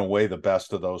far and away the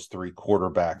best of those three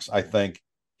quarterbacks. I think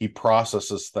he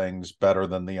processes things better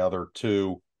than the other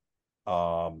two.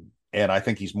 And I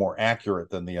think he's more accurate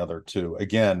than the other two.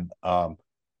 Again,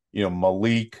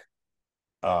 Malik,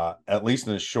 at least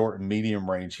in his short and medium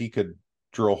range, he could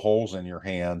drill holes in your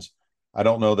hands. I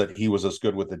don't know that he was as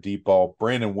good with the deep ball.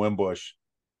 Brandon Wimbush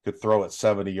could throw it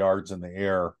 70 yards in the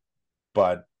air,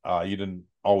 but you didn't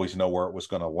always know where it was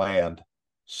going to land.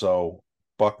 So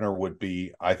Buchner would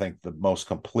be, I think, the most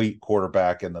complete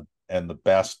quarterback and the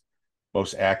best,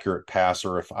 most accurate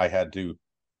passer. If I had to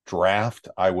draft,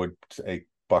 I would take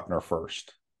Buchner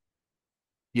first.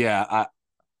 Yeah,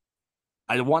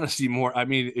 I want to see more. I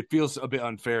mean, it feels a bit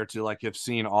unfair to like have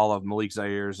seen all of Malik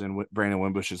Zaire's and Brandon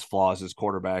Wimbush's flaws as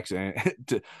quarterbacks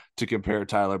and to compare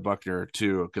Tyler Buchner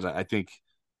to, because I think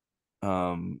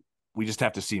we just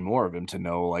have to see more of him to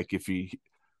know like if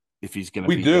he's going to.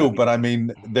 We do, but I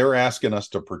mean, they're asking us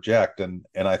to project, and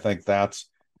I think that's.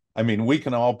 I mean, we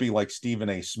can all be like Stephen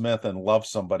A. Smith and love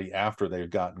somebody after they've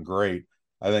gotten great.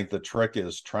 I think the trick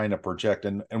is trying to project,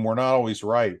 and we're not always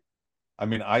right. I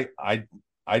mean, I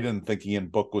didn't think Ian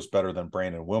Book was better than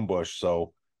Brandon Wimbush,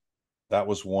 so that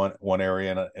was one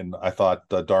area, and I thought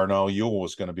Darnell Ewell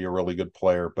was going to be a really good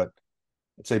player. But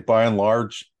I'd say by and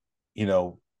large,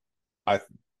 I thought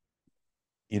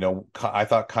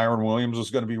Kyron Williams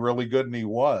was going to be really good, and he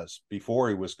was before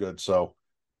he was good. So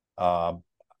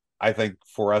I think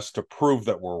for us to prove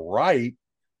that we're right,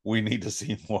 we need to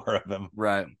see more of him.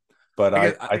 Right. But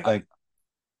I think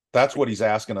that's what he's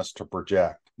asking us to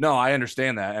project. No, I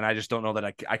understand that, and I just don't know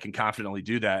that I can confidently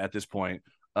do that at this point.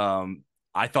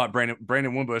 I thought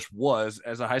Brandon Wimbush was,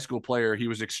 as a high school player, he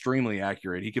was extremely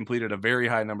accurate. He completed a very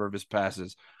high number of his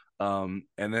passes. And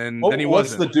then he wasn't.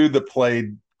 What's the dude that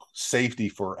played safety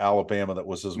for Alabama that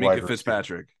was his Minka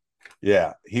Fitzpatrick?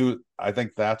 Yeah, he was. I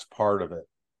think that's part of it.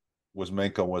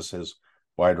 Minka was his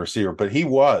wide receiver, but he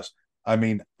was. I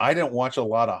mean, I didn't watch a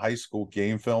lot of high school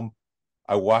game film.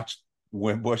 I watched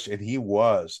Wimbush, and he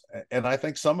was, and I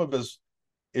think some of his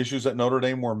issues at Notre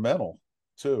Dame were mental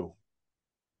too.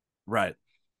 Right.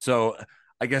 So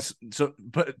I guess so,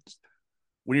 but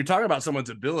when you're talking about someone's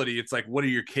ability, it's like, what are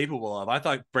you capable of? I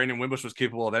thought Brandon Wimbush was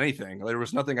capable of anything. There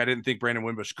was nothing I didn't think Brandon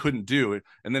Wimbush couldn't do.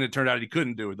 And then it turned out he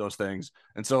couldn't do those things.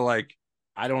 And so, like,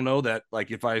 I don't know that, like,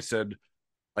 if I said,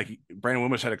 like, Brandon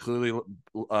Wimbush had a clearly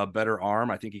better arm,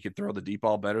 I think he could throw the deep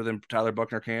ball better than Tyler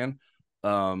Buckner can.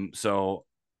 So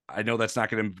I know that's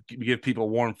not going to give people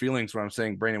warm feelings when I'm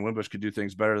saying Brandon Wimbush could do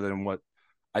things better than what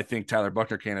I think Tyler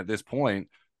Buckner can at this point.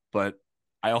 But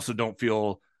I also don't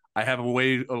feel I have a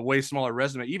way smaller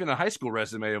resume, even a high school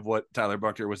resume of what Tyler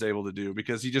Buckner was able to do,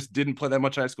 because he just didn't play that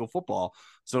much high school football.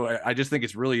 So I just think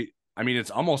it's really, I mean,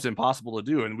 it's almost impossible to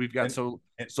do. And we've got so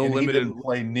limited. He didn't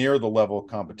play near the level of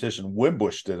competition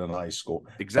Wimbush did in high school.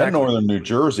 Exactly. And Northern New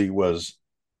Jersey was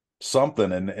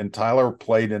something. And Tyler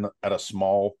played at a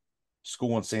small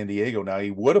school in San Diego. Now,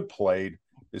 he would have played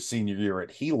his senior year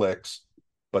at Helix,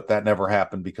 but that never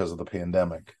happened because of the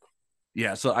pandemic.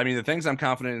 Yeah, so I mean, the things I'm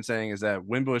confident in saying is that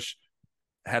Wimbush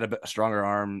had a stronger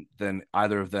arm than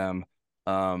either of them.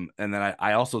 And then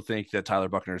I also think that Tyler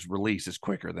Buckner's release is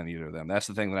quicker than either of them. That's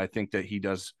the thing that I think that he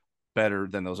does better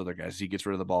than those other guys. He gets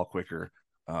rid of the ball quicker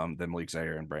than Malik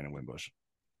Zaire and Brandon Wimbush.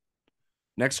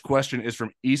 Next question is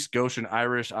from East Goshen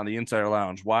Irish on the Insider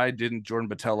Lounge. Why didn't Jordan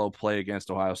Botelho play against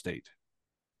Ohio State?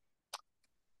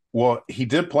 Well, he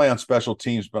did play on special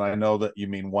teams, but I know that you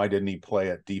mean why didn't he play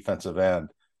at defensive end?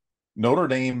 Notre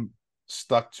Dame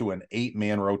stuck to an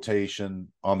 8-man rotation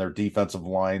on their defensive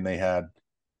line. They had,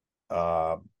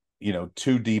 2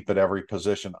 deep at every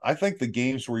position. I think the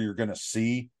games where you're going to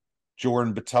see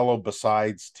Jordan Botelho,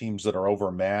 besides teams that are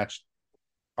overmatched,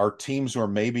 are teams where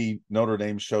maybe Notre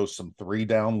Dame shows some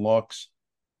 3-down looks.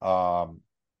 Notre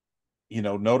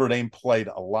Dame played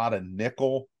a lot of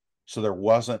nickel, so there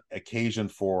wasn't occasion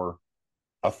for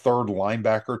a third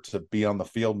linebacker to be on the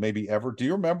field maybe ever. Do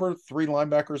you remember 3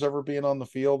 linebackers ever being on the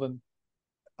field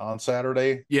on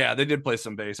Saturday? Yeah, they did play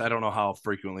some base. I don't know how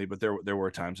frequently, but there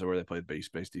were times where they played base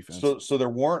defense. So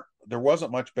there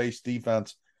wasn't much base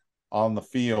defense on the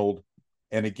field.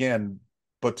 And again,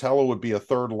 Botelho would be a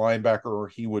third linebacker, or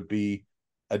he would be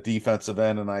a defensive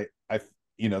end. And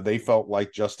they felt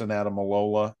like Justin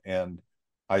Adamalola and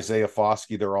Isaiah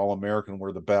Foskey, they're all American,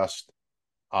 were the best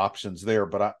options there.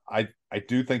 But I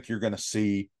do think you're going to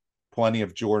see plenty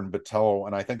of Jordan Botelho,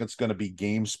 and I think it's going to be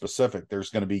game specific. There's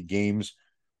going to be games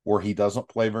where he doesn't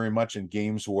play very much and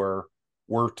games where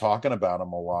we're talking about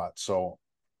him a lot. So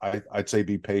I'd say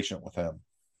be patient with him.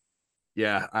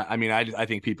 Yeah, I mean, I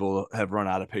think people have run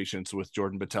out of patience with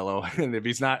Jordan Botelho, and if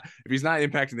he's not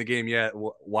impacting the game yet,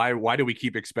 why do we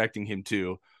keep expecting him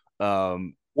to?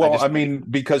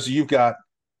 Because you've got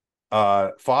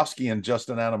Foskey and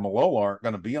Justin Adamalola aren't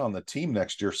going to be on the team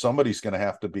next year. Somebody's going to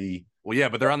have to be. Well, yeah,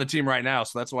 but they're on the team right now,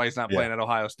 so that's why he's not playing at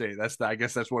Ohio State. I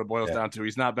guess that's what it boils down to.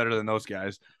 He's not better than those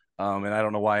guys, and I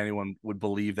don't know why anyone would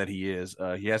believe that he is.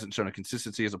 He hasn't shown a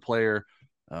consistency as a player.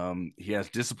 He has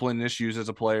discipline issues as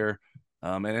a player,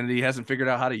 and he hasn't figured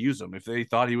out how to use them. If they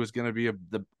thought he was going to be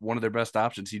one of their best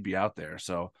options, he'd be out there.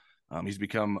 So he's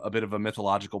become a bit of a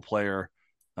mythological player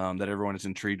that everyone is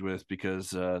intrigued with because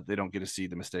they don't get to see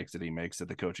the mistakes that he makes that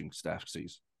the coaching staff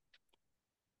sees.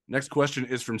 Next question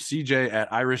is from CJ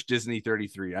at Irish Disney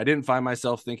 33. I didn't find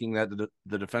myself thinking that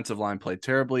the defensive line played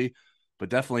terribly, but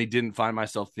definitely didn't find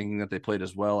myself thinking that they played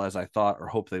as well as I thought or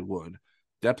hoped they would.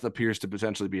 Depth appears to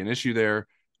potentially be an issue there.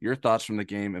 Your thoughts from the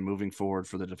game and moving forward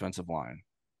for the defensive line?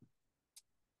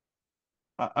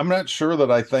 I'm not sure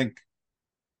that I think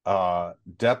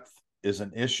depth is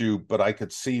an issue, but I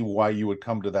could see why you would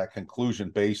come to that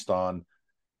conclusion based on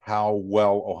how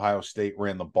well Ohio State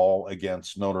ran the ball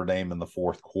against Notre Dame in the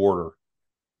fourth quarter.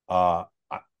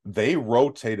 They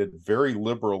rotated very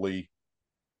liberally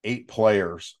 8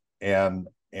 players, and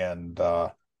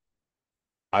I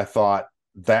thought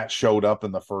that showed up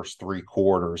in the first 3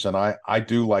 quarters. And I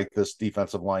do like this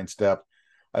defensive line step.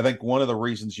 I think one of the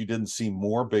reasons you didn't see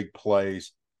more big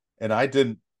plays, and I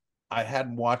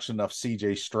hadn't watched enough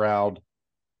CJ Stroud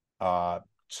to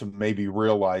maybe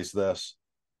realize this,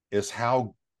 is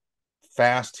how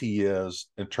fast he is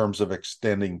in terms of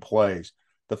extending plays.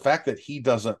 The fact that he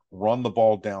doesn't run the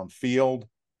ball downfield,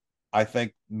 I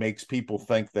think, makes people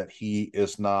think that he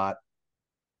is not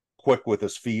quick with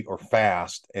his feet or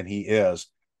fast, and he is.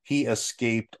 He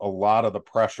escaped a lot of the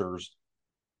pressures,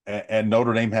 and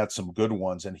Notre Dame had some good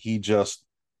ones, and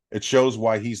it shows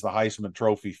why he's the Heisman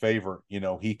Trophy favorite.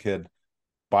 He could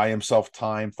buy himself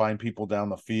time, find people down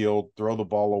the field, throw the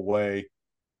ball away.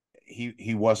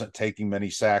 He wasn't taking many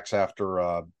sacks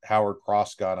after Howard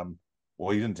Cross got him.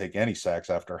 Well, he didn't take any sacks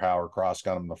after Howard Cross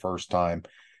got him the first time,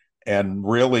 and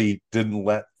really didn't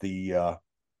let the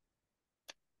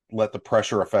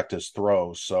pressure affect his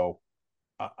throws. So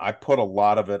I put a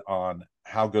lot of it on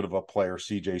how good of a player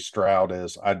CJ Stroud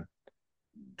is. I'm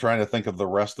trying to think of the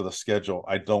rest of the schedule.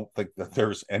 I don't think that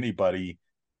there's anybody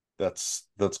that's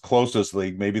close to this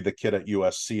league. Maybe the kid at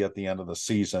USC at the end of the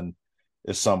season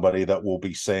is somebody that we'll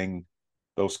be saying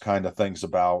those kind of things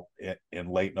about in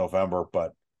late November.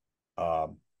 But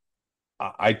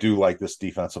I do like this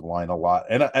defensive line a lot,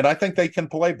 and I think they can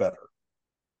play better.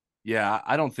 Yeah,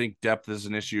 I don't think depth is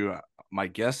an issue. My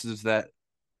guess is that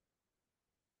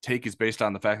take is based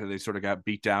on the fact that they sort of got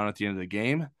beat down at the end of the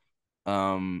game.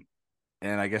 And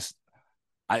I guess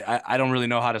I don't really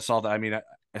know how to solve that. I mean,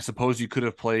 I suppose you could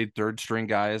have played third string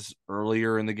guys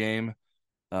earlier in the game.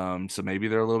 So maybe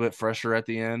they're a little bit fresher at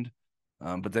the end.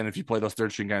 But then if you play those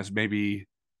third string guys, maybe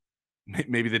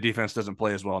the defense doesn't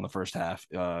play as well in the first half.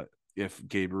 If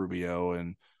Gabe Rubio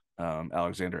and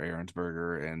Alexander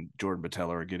Ahrensberger and Jordan Botelho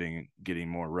are getting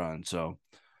more run. So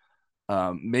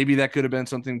maybe that could have been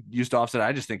something used to offset.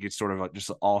 I just think it's sort of just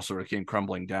all sort of came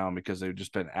crumbling down because they've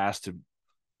just been asked to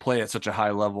play at such a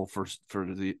high level for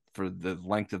the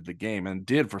length of the game and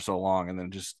did for so long, and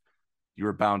then just you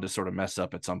were bound to sort of mess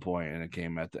up at some point, and it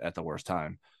came at the worst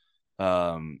time.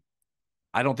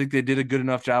 I don't think they did a good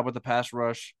enough job with the pass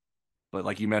rush, but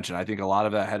like you mentioned, I think a lot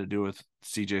of that had to do with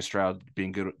CJ Stroud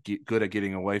being good at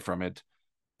getting away from it.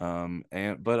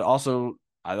 But also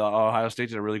I thought Ohio State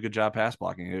did a really good job pass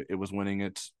blocking. It was winning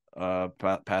its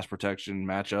pass protection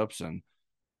matchups,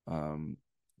 and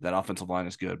that offensive line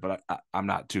is good. But I'm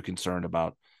not too concerned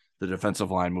about the defensive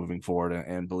line moving forward,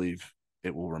 and believe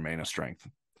it will remain a strength.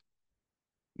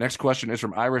 Next question is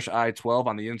from Irish I-12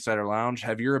 on the Insider Lounge.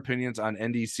 Have your opinions on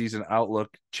ND's season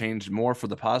outlook changed more for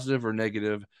the positive or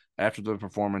negative after the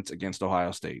performance against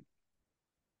Ohio State?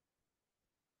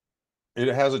 It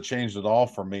hasn't changed at all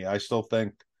for me. I still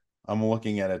think I'm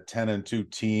looking at a 10-2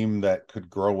 team that could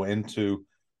grow into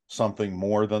something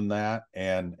more than that,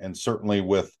 and certainly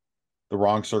with the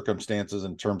wrong circumstances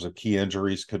in terms of key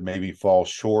injuries could maybe fall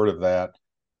short of that.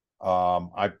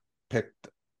 I picked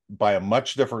by a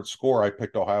much different score. I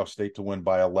picked Ohio State to win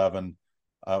by 11.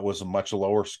 It was a much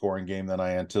lower scoring game than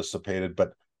I anticipated,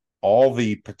 but all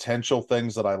the potential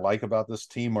things that I like about this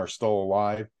team are still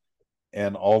alive,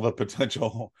 and all the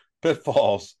potential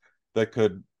pitfalls that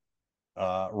could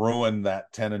ruin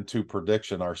that 10-2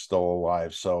 prediction are still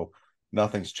alive. So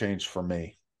nothing's changed for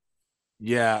me.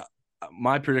 Yeah,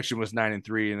 my prediction was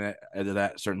 9-3, and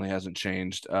that certainly hasn't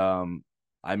changed.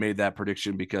 I made that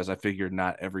prediction because I figured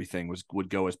not everything would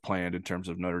go as planned in terms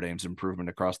of Notre Dame's improvement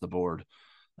across the board.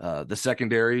 The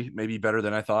secondary may be better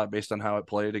than I thought based on how it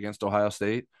played against Ohio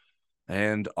State,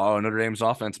 and Notre Dame's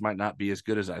offense might not be as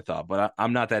good as I thought. But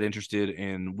I'm not that interested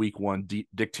in week one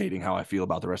dictating how I feel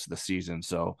about the rest of the season.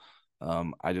 So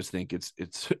I just think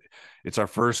it's our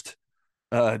first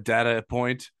data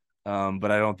point,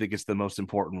 but I don't think it's the most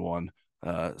important one.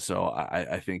 So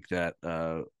I think that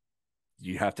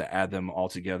you have to add them all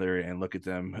together and look at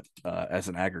them as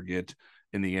an aggregate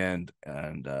in the end.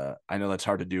 And I know that's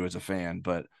hard to do as a fan,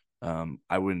 but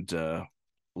I wouldn't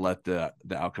let the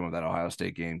outcome of that Ohio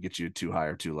State game get you too high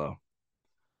or too low.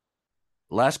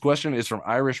 Last question is from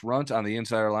Irish Runt on the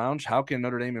Insider Lounge. How can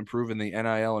Notre Dame improve in the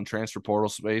NIL and transfer portal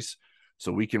space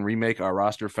so we can remake our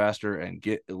roster faster and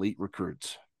get elite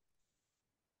recruits?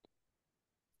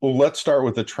 Well, let's start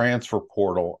with the transfer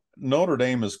portal. Notre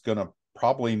Dame is going to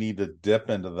probably need to dip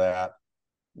into that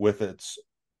with its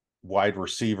wide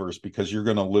receivers, because you're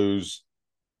going to lose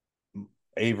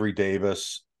Avery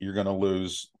Davis. You're going to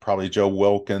lose probably Joe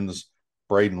Wilkins,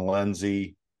 Braden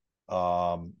Lindsey.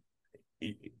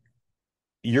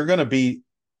 You're going to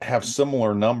have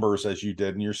similar numbers as you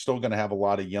did, and you're still going to have a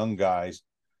lot of young guys.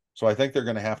 So I think they're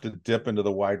going to have to dip into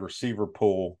the wide receiver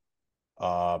pool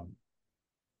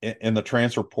in the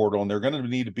transfer portal, and they're going to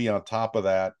need to be on top of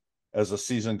that as the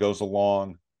season goes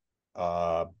along,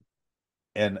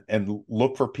 and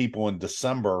look for people in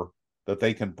December that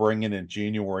they can bring in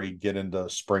January, get into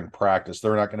spring practice.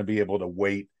 They're not going to be able to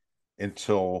wait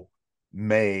until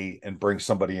May and bring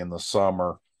somebody in the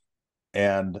summer.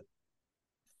 And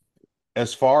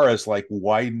as far as like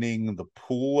widening the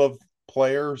pool of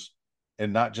players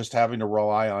and not just having to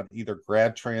rely on either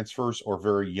grad transfers or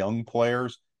very young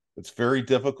players, it's very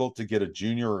difficult to get a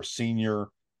junior or senior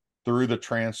through the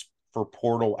transfer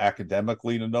portal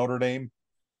academically to Notre Dame,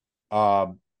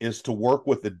 is to work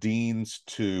with the deans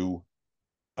to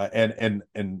And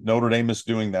Notre Dame is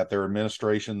doing that. Their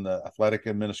administration, the athletic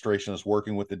administration, is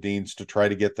working with the deans to try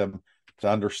to get them to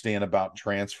understand about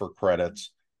transfer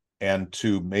credits and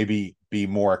to maybe be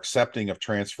more accepting of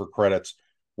transfer credits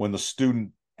when the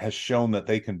student has shown that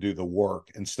they can do the work,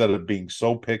 instead of being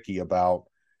so picky about,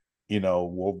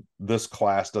 well, this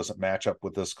class doesn't match up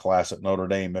with this class at Notre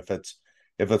Dame. If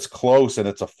it's close and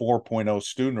it's a 4.0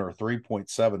 student or a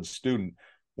 3.7 student,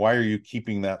 why are you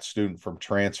keeping that student from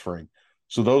transferring?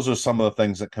 So those are some of the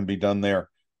things that can be done there.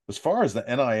 As far as the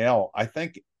NIL, I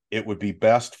think it would be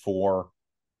best for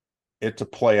it to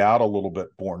play out a little bit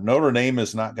more. Notre Dame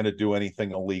is not going to do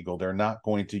anything illegal. They're not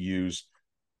going to use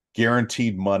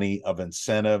guaranteed money of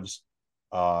incentives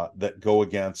that go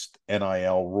against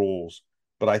NIL rules.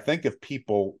 But I think if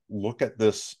people look at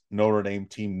this Notre Dame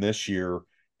team this year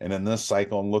and in this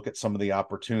cycle and look at some of the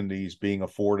opportunities being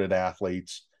afforded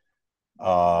athletes,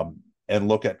 and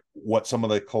look at what some of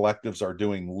the collectives are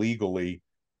doing legally,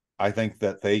 I think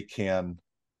that they can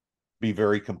be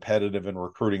very competitive in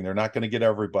recruiting. They're not going to get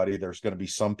everybody. There's going to be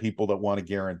some people that want to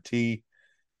guarantee,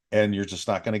 and you're just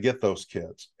not going to get those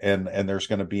kids. And there's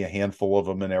going to be a handful of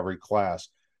them in every class.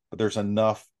 But there's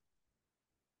enough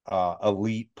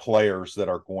elite players that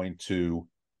are going to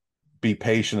be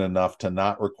patient enough to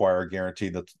not require a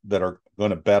guarantee, that are going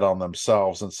to bet on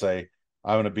themselves and say,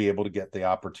 I'm going to be able to get the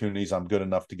opportunities. I'm good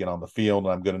enough to get on the field,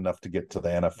 and I'm good enough to get to the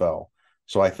NFL.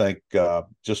 So I think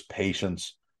just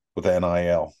patience with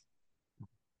NIL.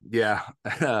 Yeah.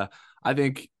 I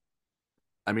think,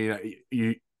 I mean,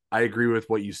 I agree with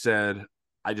what you said.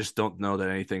 I just don't know that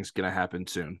anything's going to happen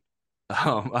soon.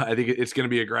 I think it's going to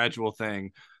be a gradual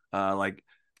thing. Like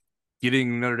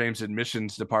getting Notre Dame's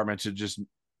admissions department to just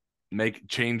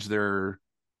change their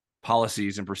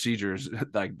policies and procedures,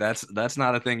 like that's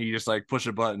not a thing you just like push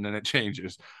a button and it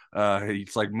changes.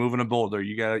 It's like moving a boulder.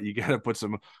 You gotta put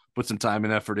some time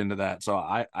and effort into that. So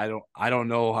I don't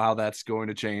know how that's going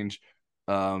to change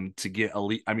to get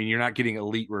elite. I mean, you're not getting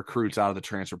elite recruits out of the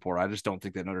transfer portal. I just don't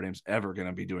think that Notre Dame's ever going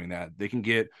to be doing that. They can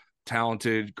get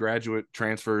talented graduate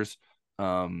transfers.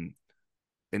 And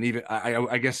even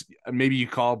I guess maybe you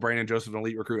call Brandon Joseph an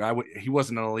elite recruit. He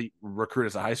wasn't an elite recruit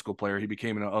as a high school player. He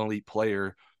became an elite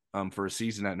player for a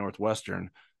season at Northwestern.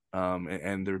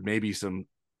 And there may be some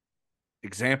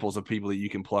examples of people that you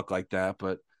can pluck like that,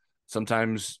 but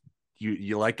sometimes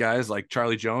you like guys like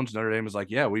Charlie Jones. Notre Dame is like,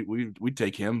 yeah, we'd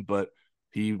take him, but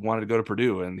he wanted to go to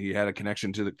Purdue and he had a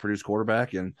connection to the Purdue's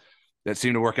quarterback, and that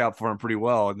seemed to work out for him pretty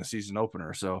well in the season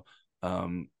opener. So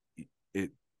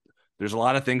there's a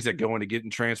lot of things that go into getting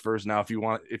transfers. Now,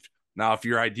 if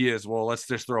your idea is, well, let's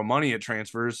just throw money at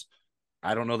transfers,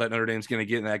 I don't know that Notre Dame's going to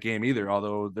get in that game either.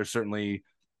 Although there's certainly,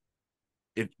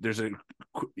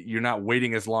 you're not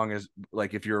waiting as long as,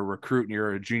 like, if you're a recruit and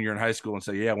you're a junior in high school and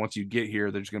say, yeah, once you get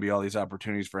here, there's going to be all these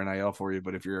opportunities for NIL for you.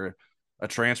 But if you're a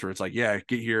transfer, it's like, yeah,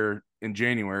 get here in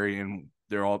January and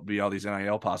there'll be all these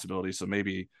NIL possibilities. So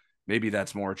maybe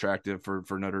that's more attractive for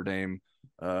Notre Dame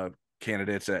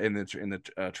candidates in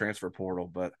the transfer portal.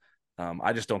 But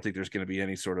I just don't think there's going to be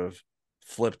any sort of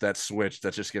flip that switch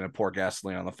that's just going to pour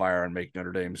gasoline on the fire and make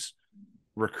Notre Dame's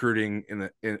recruiting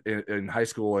in high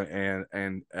school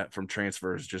and from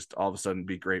transfers just all of a sudden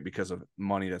be great because of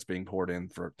money that's being poured in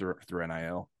through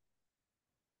NIL.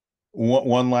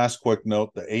 One last quick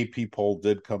note: the AP poll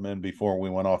did come in before we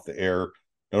went off the air.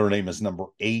 Notre Dame is number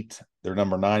 8. They're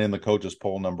number 9 in the coaches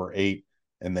poll, number 8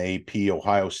 in the AP.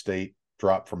 Ohio State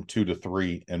dropped from 2 to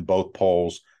 3 in both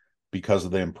polls because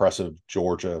of the impressive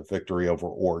Georgia victory over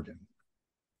Oregon.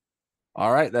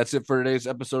 All right, that's it for today's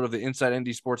episode of the Inside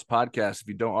ND Sports Podcast. If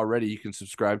you don't already, you can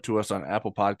subscribe to us on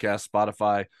Apple Podcasts,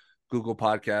 Spotify, Google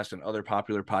Podcasts, and other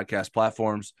popular podcast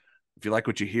platforms. If you like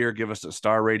what you hear, give us a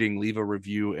star rating, leave a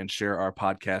review, and share our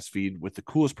podcast feed with the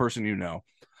coolest person you know.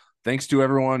 Thanks to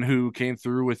everyone who came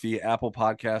through with the Apple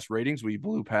Podcast ratings. We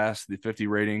blew past the 50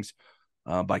 ratings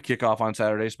by kickoff on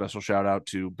Saturday. Special shout out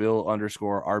to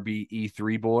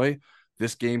Bill_RBE3 Boy.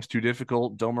 This game's too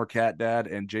difficult. Domer Cat Dad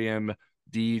and JMD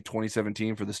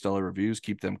 2017 for the stellar reviews.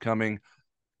 Keep them coming.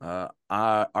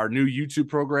 Our new YouTube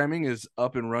programming is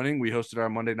up and running. We hosted our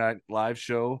Monday Night Live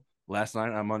show last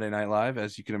night on Monday Night Live,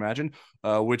 as you can imagine,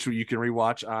 which you can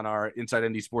rewatch on our Inside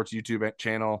ND Sports YouTube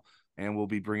channel. And we'll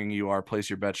be bringing you our Place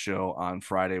Your Bet show on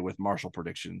Friday with Marshall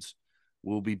predictions.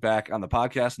 We'll be back on the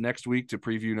podcast next week to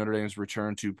preview Notre Dame's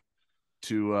return to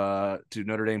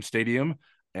Notre Dame Stadium.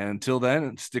 And until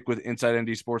then, stick with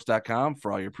InsideNDSports.com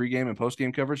for all your pregame and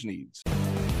postgame coverage needs.